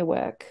junior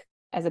work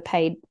as a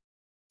paid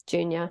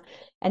junior.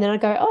 And then I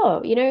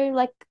go,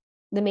 like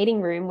the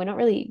meeting room, we're not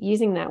really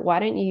using that. Why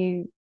don't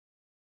you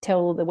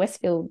tell the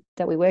Westfield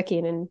that we work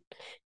in and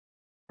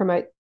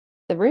promote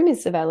the room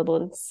is available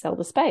and sell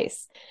the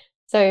space?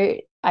 So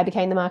I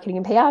became the marketing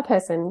and PR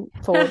person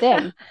for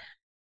them.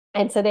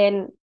 And so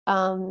then,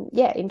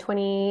 in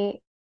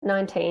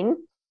 2019,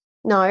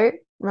 no,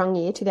 wrong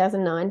year,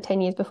 2009,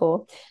 10 years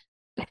before,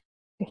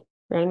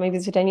 around maybe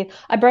 10 years,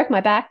 I broke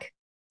my back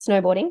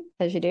snowboarding,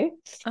 as you do.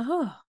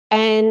 Oh.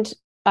 And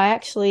I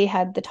actually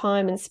had the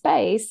time and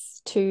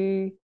space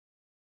to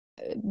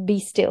be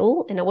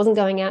still, and I wasn't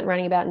going out and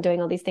running about and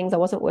doing all these things. I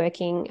wasn't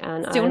working,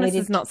 and stillness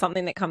is not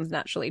something that comes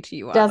naturally to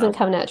you. Doesn't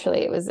come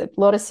naturally. It was a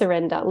lot of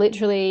surrender.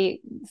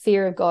 Literally,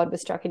 fear of God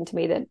was struck into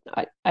me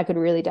that I could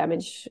really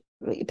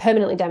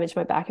permanently damage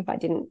my back if I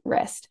didn't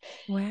rest.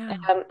 Wow.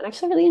 I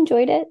actually really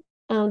enjoyed it.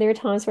 There are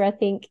times where I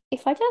think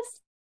if I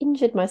just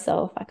injured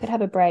myself. I could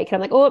have a break. And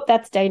I'm like, oh,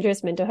 that's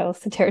dangerous mental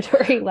health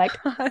territory. Like,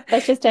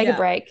 let's just take a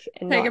break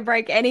and take a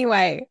break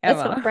anyway.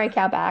 Let's not break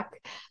our back.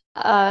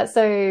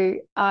 So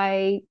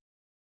I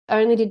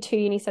only did 2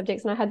 uni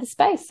subjects and I had the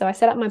space. So I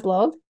set up my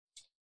blog,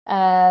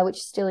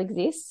 which still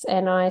exists,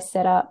 and I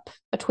set up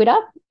a Twitter,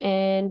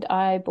 and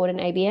I bought an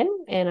ABN,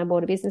 and I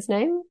bought a business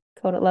name,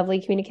 called it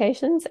Lovely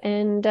Communications,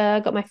 and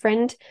got my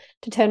friend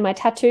to turn my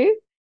tattoo,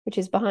 which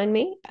is behind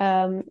me,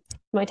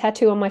 my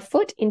tattoo on my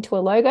foot, into a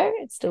logo.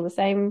 It's still the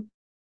same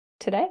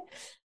today.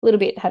 A little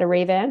bit had a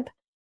revamp,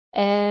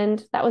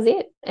 and that was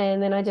it.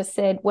 And then I just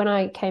said, when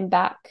I came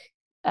back,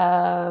 so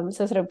I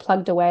sort of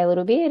plugged away a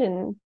little bit,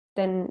 and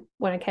then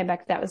when I came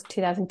back, that was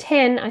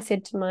 2010, I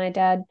said to my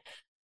dad,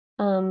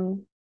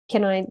 can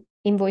I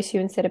invoice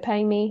you instead of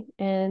paying me?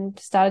 And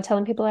started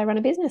telling people I run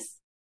a business.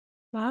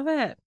 Love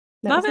it.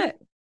 Love it.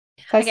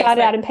 So I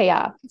started out in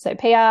PR. So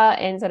PR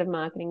and sort of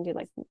marketing, did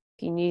like a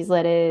few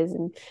newsletters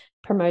and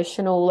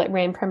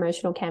ran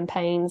promotional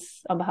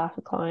campaigns on behalf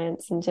of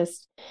clients, and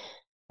just,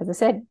 as I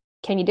said,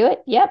 can you do it?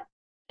 Yep.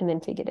 And then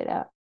figured it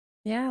out.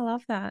 Yeah, I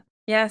love that.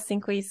 Yeah,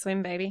 sink or you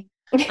swim, baby.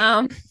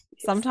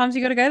 Sometimes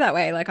you got to go that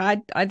way. Like I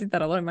did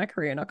that a lot in my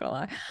career, not gonna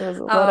lie. There was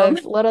a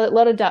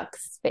lot of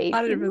ducks feet.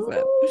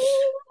 100%.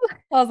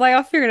 I was like,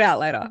 I'll figure it out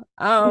later.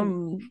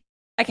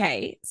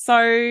 Okay,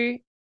 so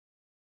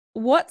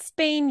what's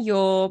been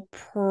your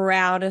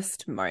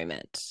proudest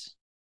moment?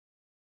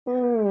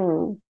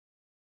 Well,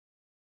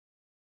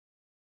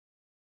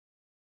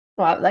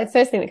 like,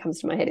 first thing that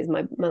comes to my head is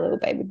my little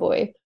baby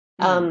boy.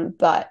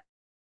 But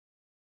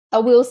I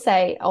will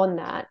say on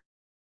that,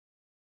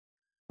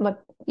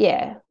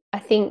 I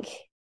think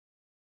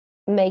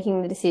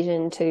making the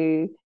decision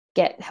to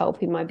get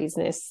help in my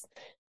business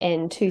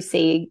and to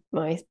see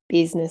my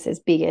business as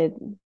bigger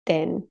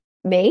than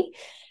me.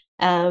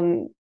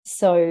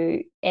 So,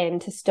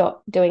 and to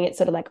stop doing it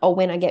sort of like, oh,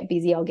 when I get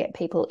busy, I'll get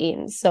people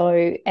in. So,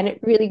 and it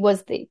really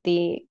was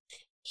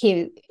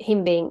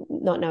him being,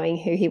 not knowing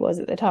who he was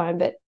at the time,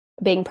 but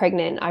being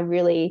pregnant,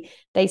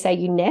 they say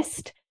you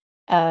nest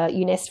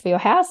for your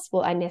house.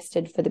 Well, I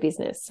nested for the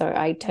business. So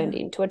I turned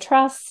it into a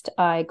trust.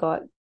 I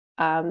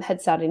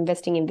had started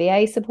investing in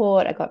VA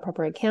support. I got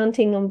proper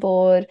accounting on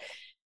board.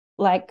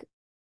 Like,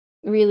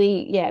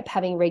 really,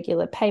 having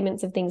regular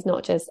payments of things,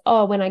 not just,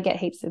 oh, when I get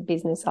heaps of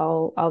business,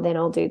 I'll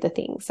do the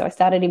thing. So I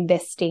started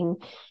investing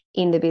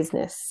in the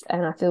business,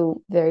 and I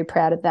feel very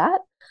proud of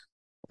that.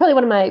 Probably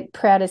one of my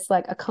proudest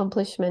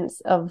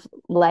accomplishments of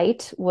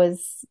late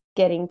was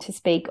getting to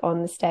speak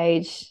on the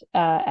stage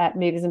at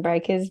Movers and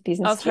Breakers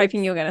business. I was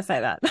hoping you were going to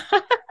say that.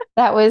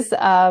 That was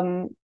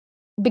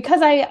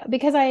because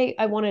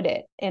I wanted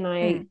it, and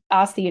I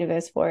asked the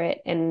universe for it,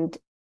 and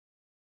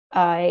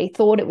I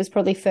thought it was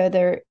probably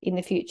further in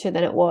the future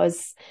than it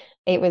was.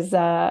 It was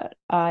I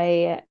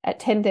at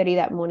 10:30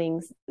 that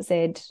morning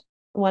said,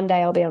 one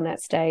day I'll be on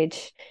that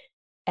stage,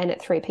 and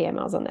at 3 p.m.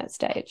 I was on that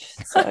stage.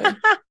 So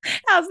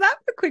how's that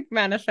for quick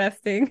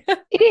manifesting?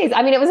 It is.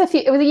 I mean, it was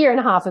a year and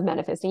a half of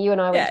manifesting. You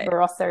and I went to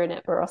Barossa, and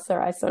at Barossa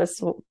I sort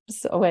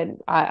of went,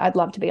 I'd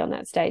love to be on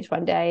that stage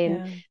one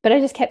day. But I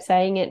just kept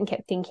saying it and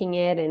kept thinking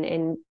it and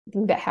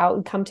thinking about how it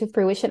would come to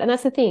fruition. And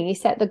that's the thing, you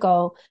set the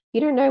goal,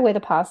 you don't know where the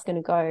path's going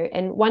to go.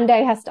 And one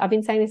day I've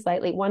been saying this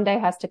lately, one day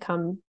has to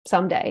come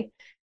someday.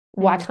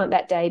 Why can't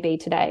that day be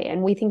today?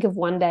 And we think of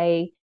one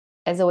day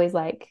as always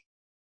like,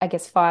 I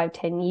guess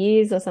 5-10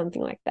 years or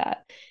something like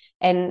that.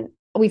 And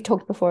we've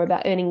talked before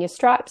about earning your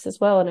stripes as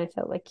well. And I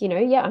felt like,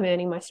 I'm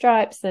earning my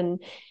stripes. And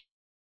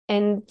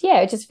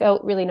it just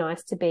felt really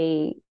nice to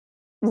be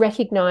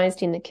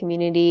recognized in the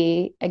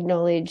community,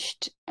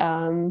 acknowledged,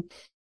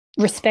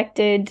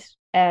 respected,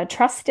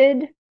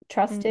 trusted.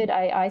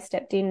 I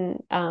stepped in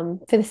for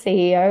the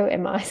CEO,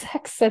 Emma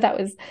Isaacs. So that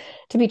was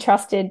to be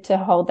trusted to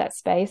hold that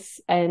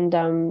space and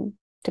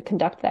to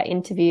conduct that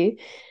interview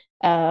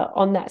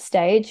on that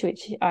stage,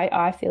 which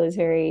I feel is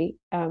very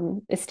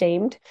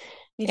esteemed.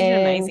 You did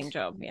an amazing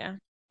job. Yeah.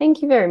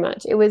 Thank you very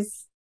much. It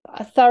was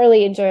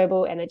thoroughly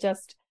enjoyable, and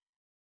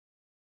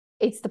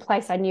it's the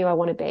place I knew I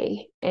want to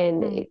be.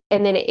 And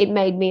and then it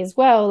made me as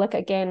well, like,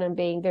 again, I'm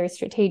being very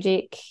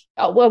strategic.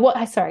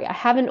 I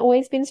haven't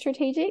always been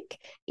strategic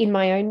in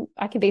my own.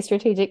 I can be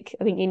strategic,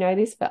 I think you know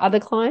this, for other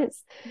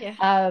clients.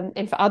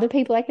 And for other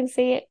people I can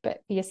see it, but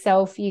for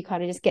yourself, you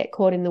kind of just get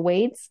caught in the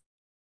weeds.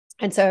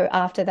 And so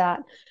after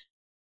that,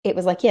 it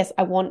was like, yes,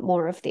 I want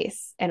more of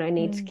this, and I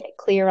need to get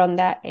clear on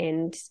that.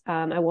 And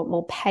I want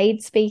more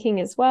paid speaking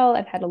as well.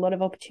 I've had a lot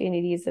of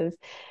opportunities of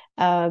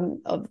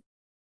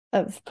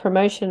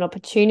promotion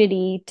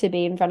opportunity to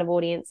be in front of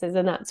audiences,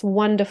 and that's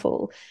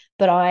wonderful.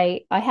 But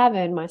I have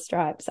earned my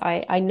stripes.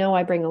 I know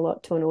I bring a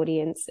lot to an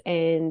audience,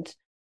 and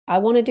I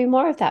want to do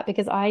more of that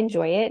because I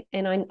enjoy it,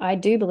 and I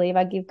do believe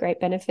I give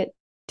great benefit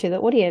to the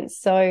audience.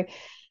 So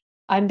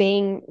I'm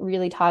being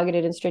really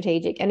targeted and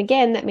strategic. And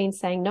again, that means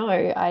saying no.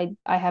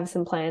 I have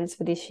some plans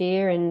for this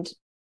year, and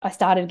I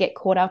started to get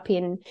caught up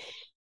in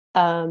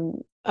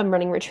I'm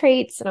running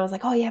retreats, and I was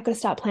like, oh yeah, I've got to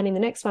start planning the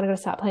next one. I've got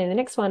to start planning the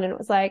next one. And it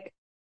was like,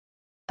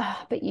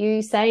 but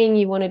you saying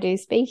you want to do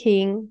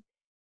speaking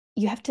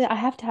I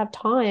have to have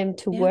time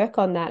to Yeah. work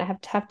on that. I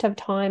have to have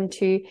time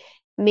to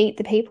meet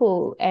the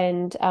people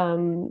and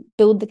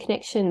build the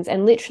connections,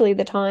 and literally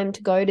the time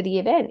to go to the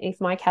event. If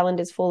my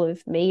calendar's full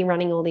of me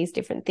running all these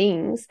different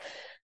things,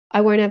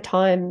 I won't have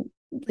time.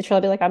 Literally,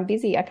 I'll be like, I'm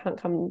busy. I can't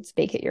come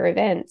speak at your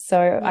event. So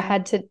I Yeah.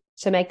 had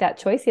to make that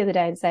choice the other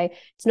day and say,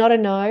 it's not a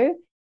no,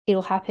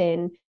 it'll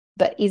happen.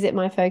 But is it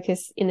my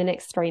focus in the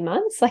next 3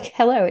 months? Like,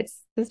 hello,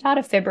 it's the start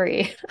of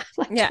February. I'm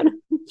like Yeah.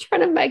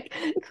 trying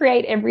to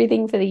create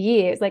everything for the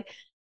year. It's like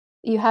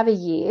you have a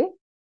year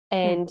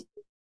and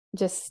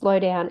just slow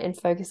down and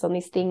focus on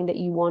this thing that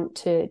you want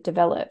to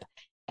develop.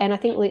 And I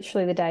think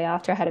literally the day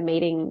after I had a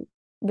meeting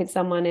with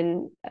someone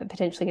and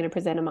potentially going to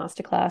present a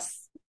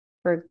masterclass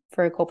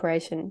for a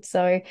corporation.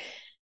 So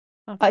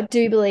I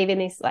do believe in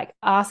this, like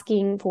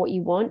asking for what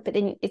you want, but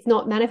then it's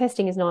not,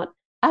 manifesting is not,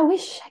 I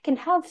wish I can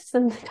have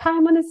some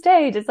time on the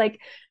stage. It's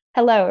like,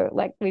 hello,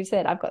 like we've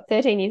said, I've got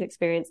 13 years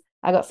experience.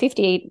 I got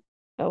 50,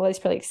 well, it's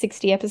probably like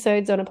 60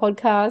 episodes on a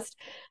podcast.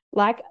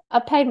 Like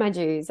I've paid my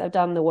dues. I've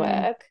done the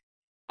work.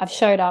 I've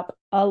showed up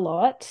a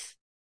lot.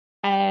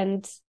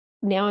 And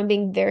now I'm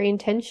being very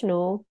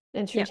intentional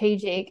and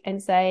strategic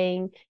and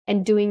saying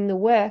and doing the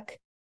work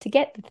to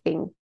get the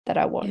thing that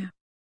I want. Yeah.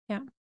 Yeah.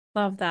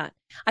 Love that.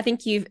 I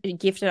think you've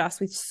gifted us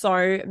with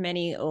so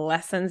many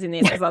lessons in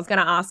this, because I was going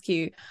to ask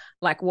you,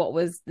 like, what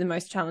was the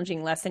most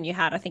challenging lesson you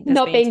had? I think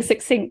not being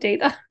succinct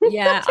either.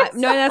 Yeah,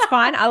 no, that's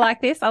fine. I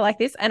like this.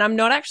 And I'm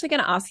not actually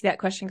going to ask you that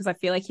question because I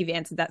feel like you've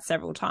answered that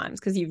several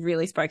times, because you've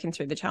really spoken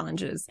through the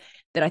challenges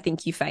that I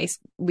think you face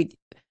with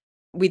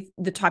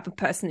the type of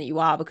person that you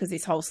are, because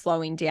this whole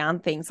slowing down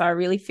thing. So I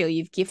really feel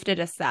you've gifted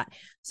us that.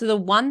 So the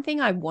one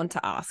thing I want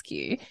to ask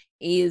you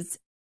is,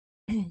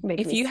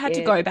 if you had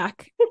to go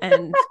back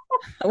and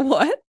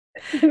what?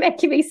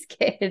 Making me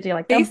scared. You're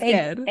like, be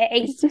scared,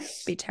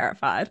 be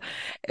terrified.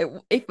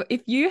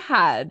 If you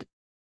had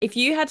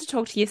to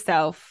talk to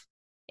yourself,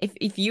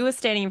 if you were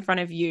standing in front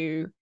of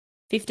you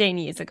 15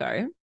 years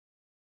ago,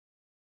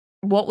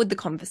 what would the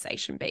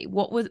conversation be?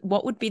 What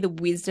would be the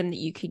wisdom that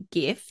you could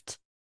gift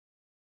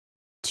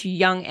to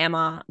young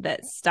Emma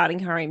that's starting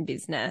her own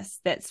business,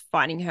 that's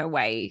finding her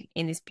way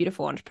in this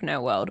beautiful entrepreneur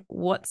world?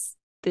 What's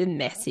the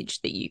message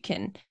that you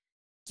can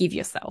give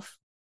yourself?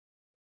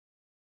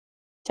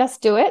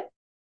 Just do it.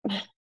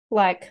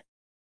 Like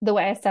the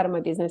way I started my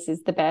business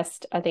is the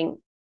best, I think.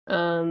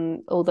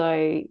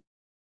 Although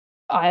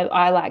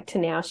I like to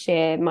now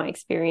share my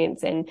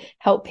experience and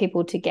help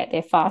people to get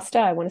there faster.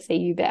 I want to see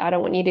you, but I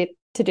don't want you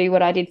to do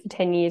what I did for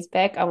 10 years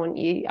back. I want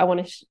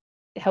to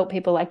help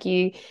people like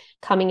you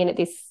coming in at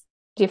this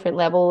different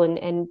level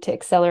and to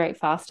accelerate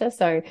faster.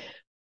 So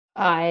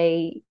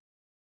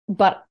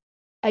but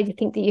I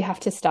think that you have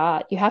to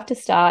start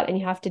and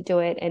you have to do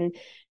it. And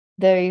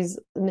those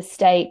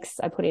mistakes,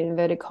 I put in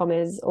inverted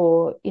commas,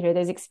 or,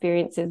 those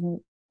experiences,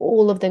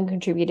 all of them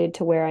contributed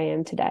to where I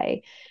am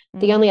today.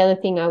 The only other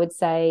thing I would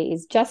say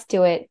is just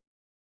do it.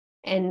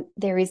 And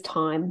there is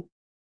time.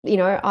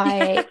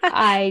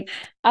 I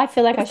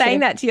feel like You're saying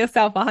that to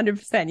yourself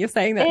 100%. You're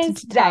saying that to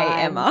today, time.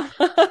 Emma.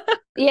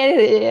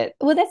 Yeah.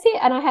 Well, that's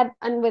it.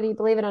 And whether you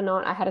believe it or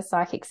not, I had a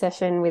psychic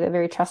session with a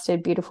very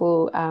trusted,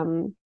 beautiful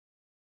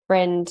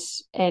friend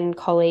and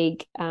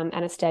colleague,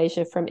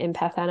 Anastasia from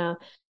Empath Anna.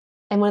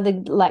 And one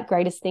of the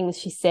greatest things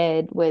she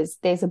said was,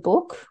 there's a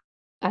book.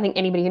 I think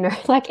anybody who knows,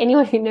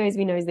 anyone who knows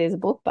me knows there's a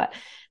book, but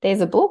there's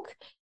a book.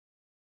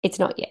 It's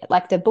not yet.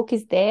 The book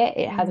is there.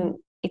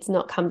 It's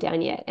not come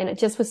down yet. And it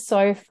just was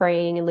so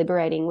freeing and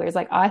liberating. Whereas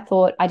I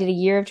thought, I did a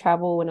year of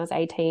travel when I was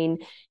 18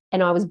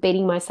 and I was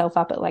beating myself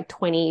up at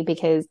 20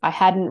 because I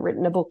hadn't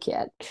written a book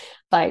yet.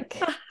 And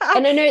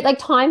I know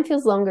time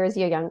feels longer as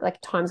you're young.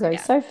 Time's going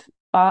so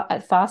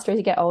faster as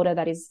you get older.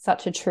 That is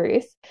such a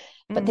truth.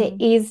 But there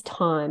is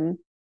time.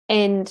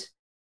 And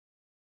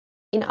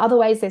in other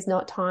ways, there's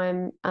not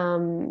time.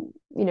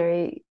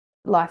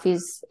 Life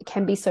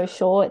can be so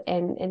short,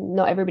 and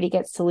not everybody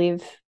gets to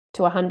live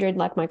to 100,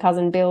 like my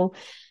cousin Bill.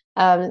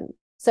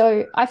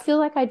 So I feel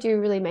like I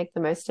do really make the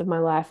most of my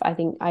life. I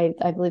think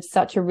I've lived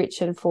such a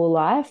rich and full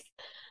life.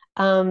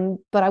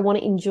 But I want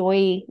to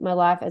enjoy my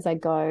life as I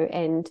go,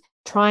 and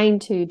trying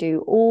to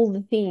do all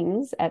the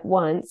things at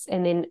once,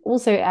 and then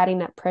also adding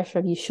that pressure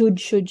of you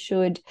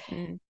should.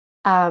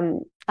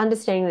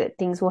 Understanding that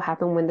things will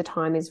happen when the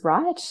time is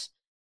right,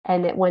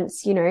 and that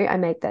once, I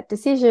make that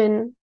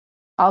decision,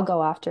 I'll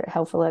go after it,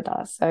 hell for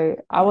leather. So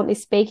I want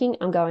this speaking,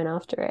 I'm going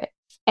after it.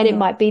 And it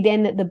might be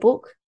then that the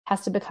book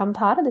has to become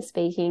part of the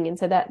speaking. And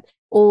so that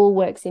all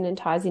works in and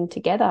ties in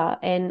together.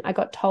 And I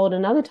got told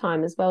another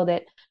time as well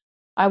that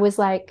I was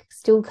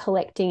still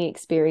collecting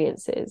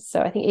experiences. So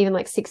I think even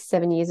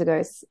 6-7 years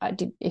ago, I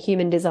did a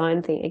human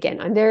design thing.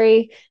 Again, I'm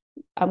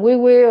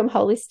woo-woo, I'm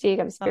holistic,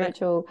 I'm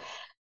spiritual.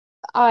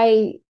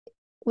 I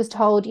was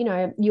told,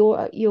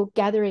 you're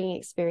gathering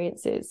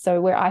experiences. So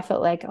where I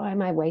felt like, oh,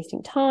 am I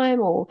wasting time,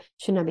 or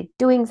shouldn't I be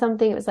doing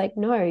something? It was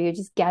no, you're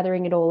just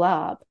gathering it all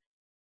up.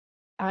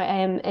 I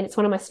am, and it's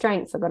one of my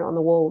strengths. I've got it on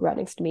the wall right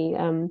next to me.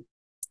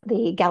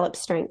 The Gallup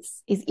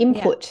strengths is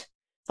input.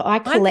 So I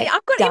collect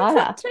I've got data.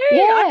 Input too.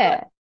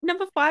 Yeah.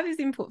 Number 5 is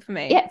input for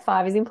me. Yeah,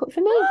 5 is input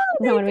for me.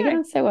 No wonder we get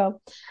on so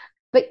well.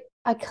 But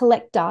I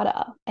collect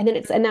data, and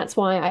that's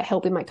why I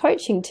help in my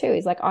coaching too.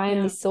 Is like I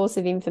am this source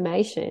of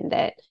information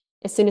that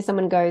as soon as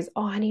someone goes,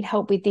 oh, I need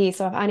help with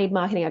this, or I need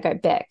marketing, I go,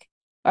 Beck,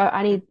 or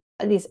I need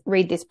this,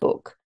 read this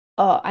book.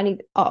 Oh, I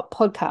need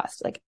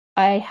podcast. Like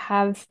I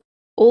have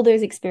all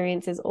those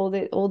experiences, all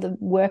the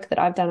work that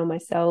I've done on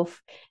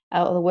myself,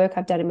 all the work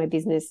I've done in my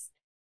business,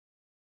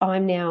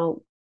 I'm now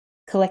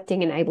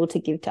collecting and able to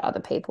give to other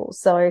people.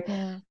 So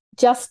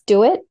just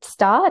do it,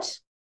 start.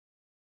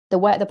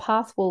 The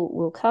path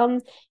will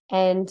come,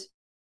 and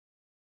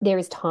there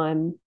is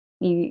time.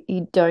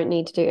 You don't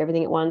need to do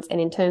everything at once. And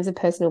in terms of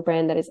personal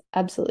brand, that is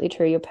absolutely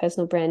true. Your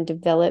personal brand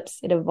develops,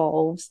 it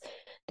evolves.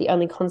 The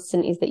only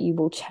constant is that you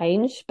will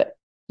change, but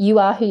you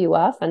are who you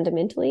are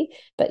fundamentally,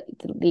 but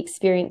the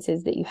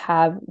experiences that you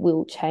have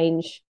will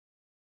change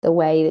the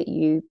way that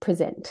you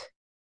present.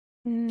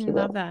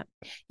 Love that.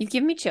 You've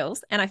given me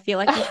chills, and I feel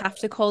like we have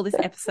to call this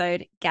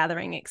episode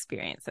Gathering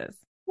Experiences.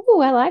 Oh,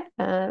 I like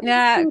that.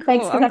 Yeah, cool.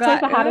 Thanks, because that's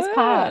like the hardest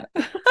part.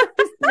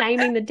 Just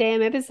naming the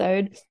damn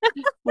episode.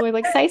 We're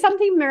like, say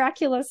something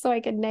miraculous so I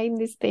can name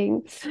this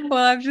thing.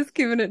 Well, I've just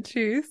given it to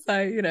you, so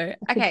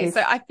Okay,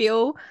 so I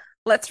feel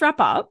let's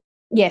wrap up.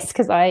 Yes,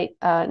 because I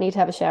need to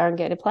have a shower and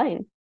get a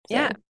plane. So.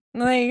 Yeah,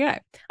 well, there you go.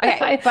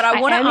 Okay, but I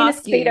want to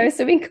ask you. I'm in a Speedo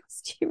swimming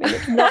costume, and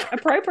it's not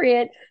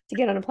appropriate to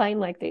get on a plane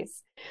like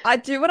this. I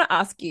do want to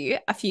ask you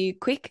a few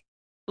quick,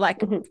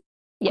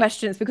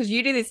 questions, because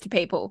you do this to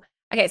people.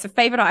 Okay, so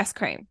favorite ice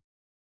cream?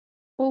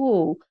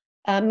 Oh,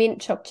 mint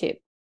choc chip.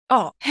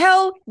 Oh,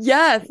 hell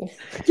yes.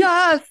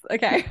 Yes.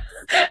 Okay.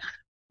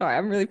 Sorry,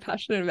 I'm really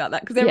passionate about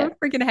that because everyone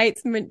freaking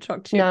hates mint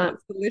choc chip. Nah,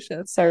 it's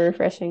delicious. So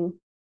refreshing.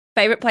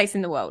 Favorite place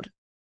in the world?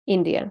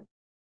 India.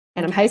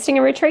 And I'm hosting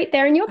a retreat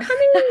there, and you're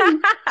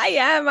coming. I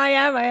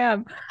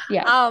am.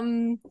 Yeah.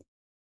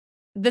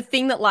 The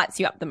thing that lights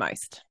you up the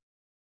most?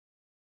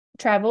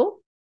 Travel,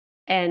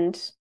 and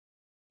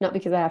not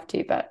because I have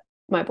to, but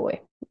my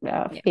boy.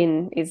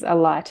 Finn is a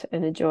light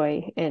and a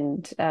joy,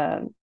 and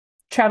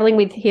traveling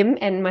with him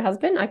and my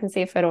husband, I can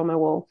see a photo on my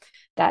wall.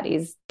 That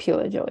is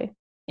pure joy.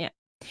 Yeah.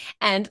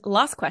 And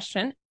last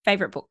question,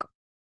 favorite book?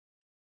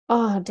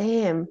 Oh,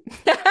 damn.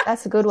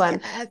 That's a good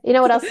one. You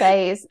know what I'll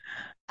say is,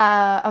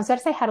 I was about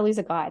to say How to Lose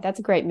a Guy. That's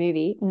a great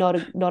movie, not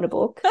a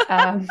book.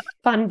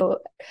 Fun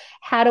book.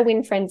 How to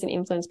Win Friends and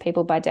Influence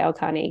People by Dale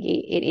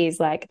Carnegie. It is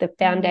like the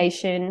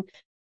foundation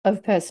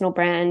of personal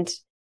brand.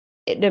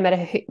 No matter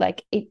who,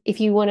 like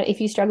if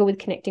you struggle with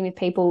connecting with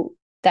people,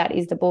 that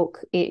is the book.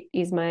 It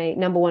is my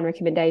number one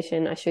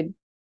recommendation. I should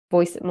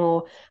voice it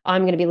more.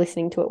 I'm going to be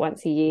listening to it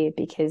once a year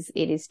because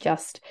it is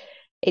just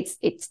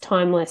it's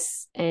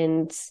timeless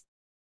and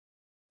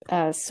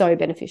so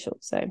beneficial.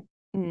 So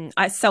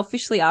I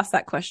selfishly asked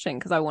that question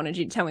because I wanted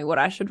you to tell me what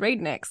I should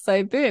read next.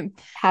 So boom.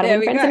 How to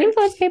Win Friends and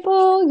Influence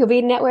People. You'll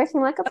be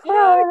networking like a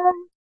pro.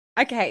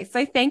 Okay,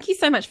 so thank you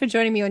so much for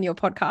joining me on your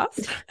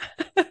podcast.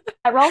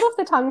 I rolled off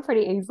the tongue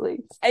pretty easily.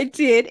 It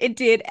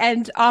did.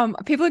 And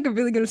people are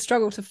really going to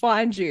struggle to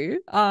find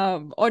you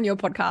on your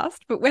podcast,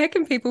 but where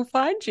can people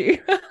find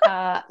you?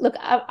 Look,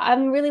 I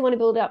really want to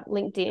build up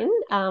LinkedIn.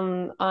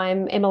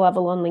 I'm Emma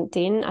Lovell on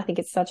LinkedIn. I think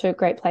it's such a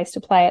great place to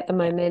play at the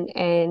moment.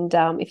 And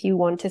if you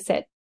want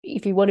to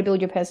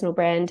build your personal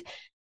brand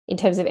in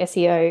terms of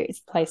SEO,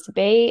 it's the place to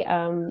be.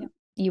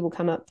 You will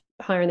come up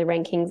higher in the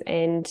rankings,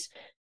 and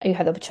you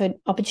have the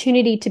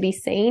opportunity to be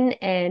seen,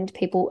 and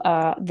people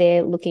are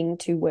there looking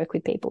to work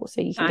with people,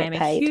 so you can get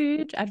paid. I am a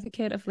huge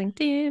advocate of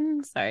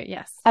LinkedIn, so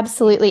yes.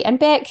 Absolutely. And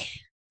Beck,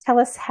 tell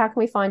us, how can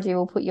we find you?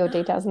 We'll put your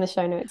details in the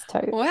show notes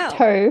too.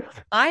 Well,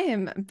 I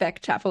am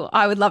Beck Chappell.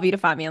 I would love you to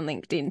find me on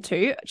LinkedIn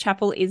too.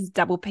 Chappell is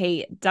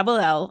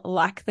PPL,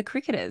 like the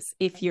cricketers,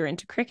 if you're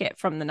into cricket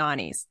from the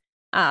 90s.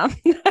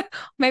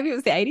 Maybe it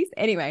was the 80s.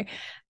 Anyway,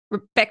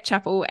 Beck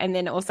Chappell, and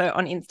then also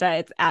on Insta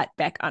it's at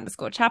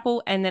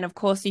Beck_Chappell, and then of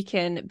course you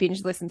can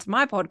binge listen to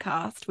my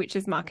podcast, which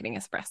is Marketing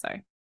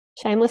Espresso.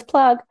 Shameless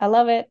plug. I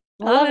love it.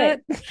 Love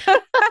it.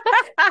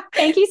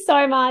 Thank you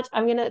so much.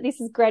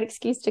 This is a great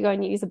excuse to go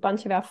and use a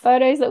bunch of our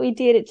photos that we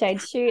did at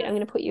Jade Shoot. I'm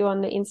going to put you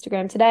on the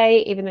Instagram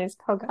today, even though this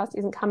podcast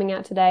isn't coming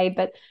out today.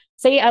 But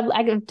see,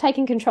 I've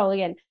taken control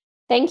again.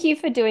 Thank you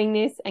for doing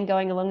this and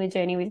going along the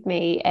journey with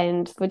me,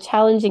 and for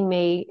challenging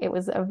me. It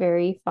was a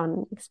very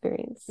fun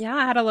experience. Yeah,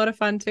 I had a lot of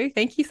fun too.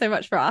 Thank you so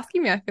much for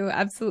asking me. I feel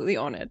absolutely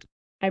honored.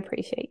 I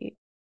appreciate you.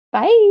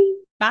 Bye.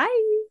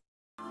 Bye.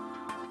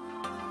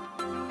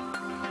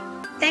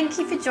 Thank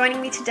you for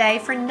joining me today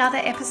for another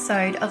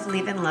episode of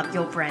Live and Love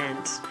Your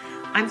Brand.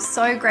 I'm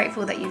so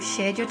grateful that you've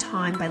shared your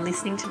time by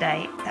listening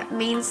today. That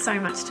means so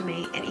much to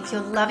me. And if you're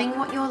loving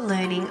what you're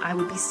learning, I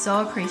would be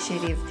so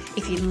appreciative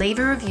if you leave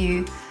a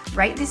review,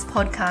 rate this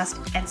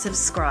podcast, and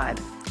subscribe.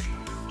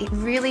 It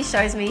really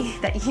shows me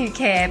that you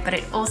care, but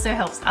it also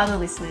helps other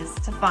listeners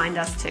to find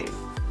us too.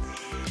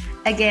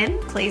 Again,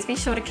 please be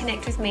sure to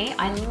connect with me.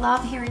 I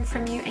love hearing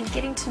from you and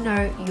getting to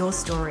know your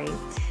story.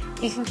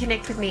 You can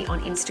connect with me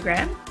on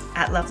Instagram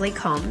at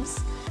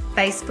LovelyComms,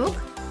 Facebook,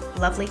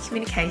 Lovely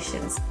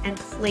Communications, and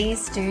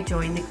please do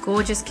join the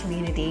gorgeous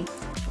community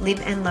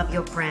Live and Love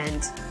Your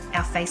Brand,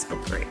 our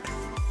Facebook group.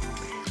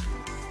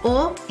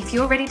 Or if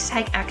you're ready to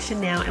take action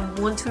now and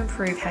want to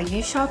improve how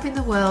you show up in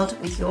the world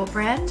with your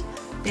brand,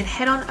 then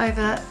head on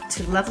over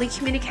to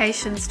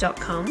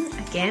lovelycommunications.com.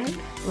 Again,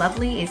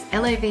 lovely is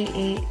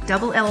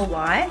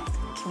LOVELLY,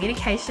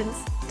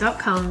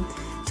 communications.com,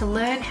 to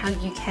learn how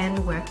you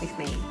can work with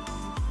me.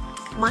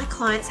 My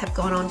clients have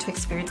gone on to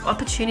experience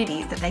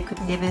opportunities that they could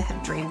never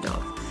have dreamed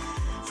of.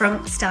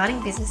 From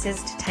starting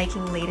businesses to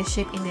taking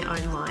leadership in their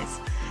own life,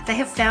 they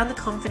have found the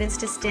confidence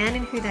to stand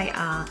in who they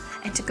are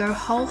and to go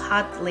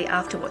wholeheartedly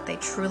after what they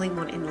truly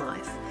want in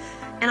life.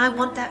 And I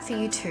want that for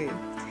you too.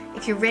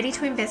 If you're ready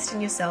to invest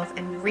in yourself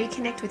and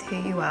reconnect with who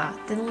you are,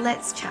 then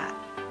let's chat.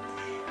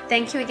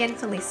 Thank you again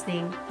for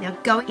listening. Now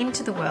go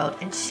into the world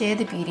and share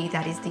the beauty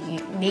that is the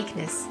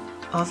uniqueness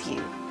of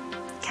you.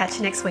 Catch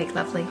you next week,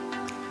 lovely.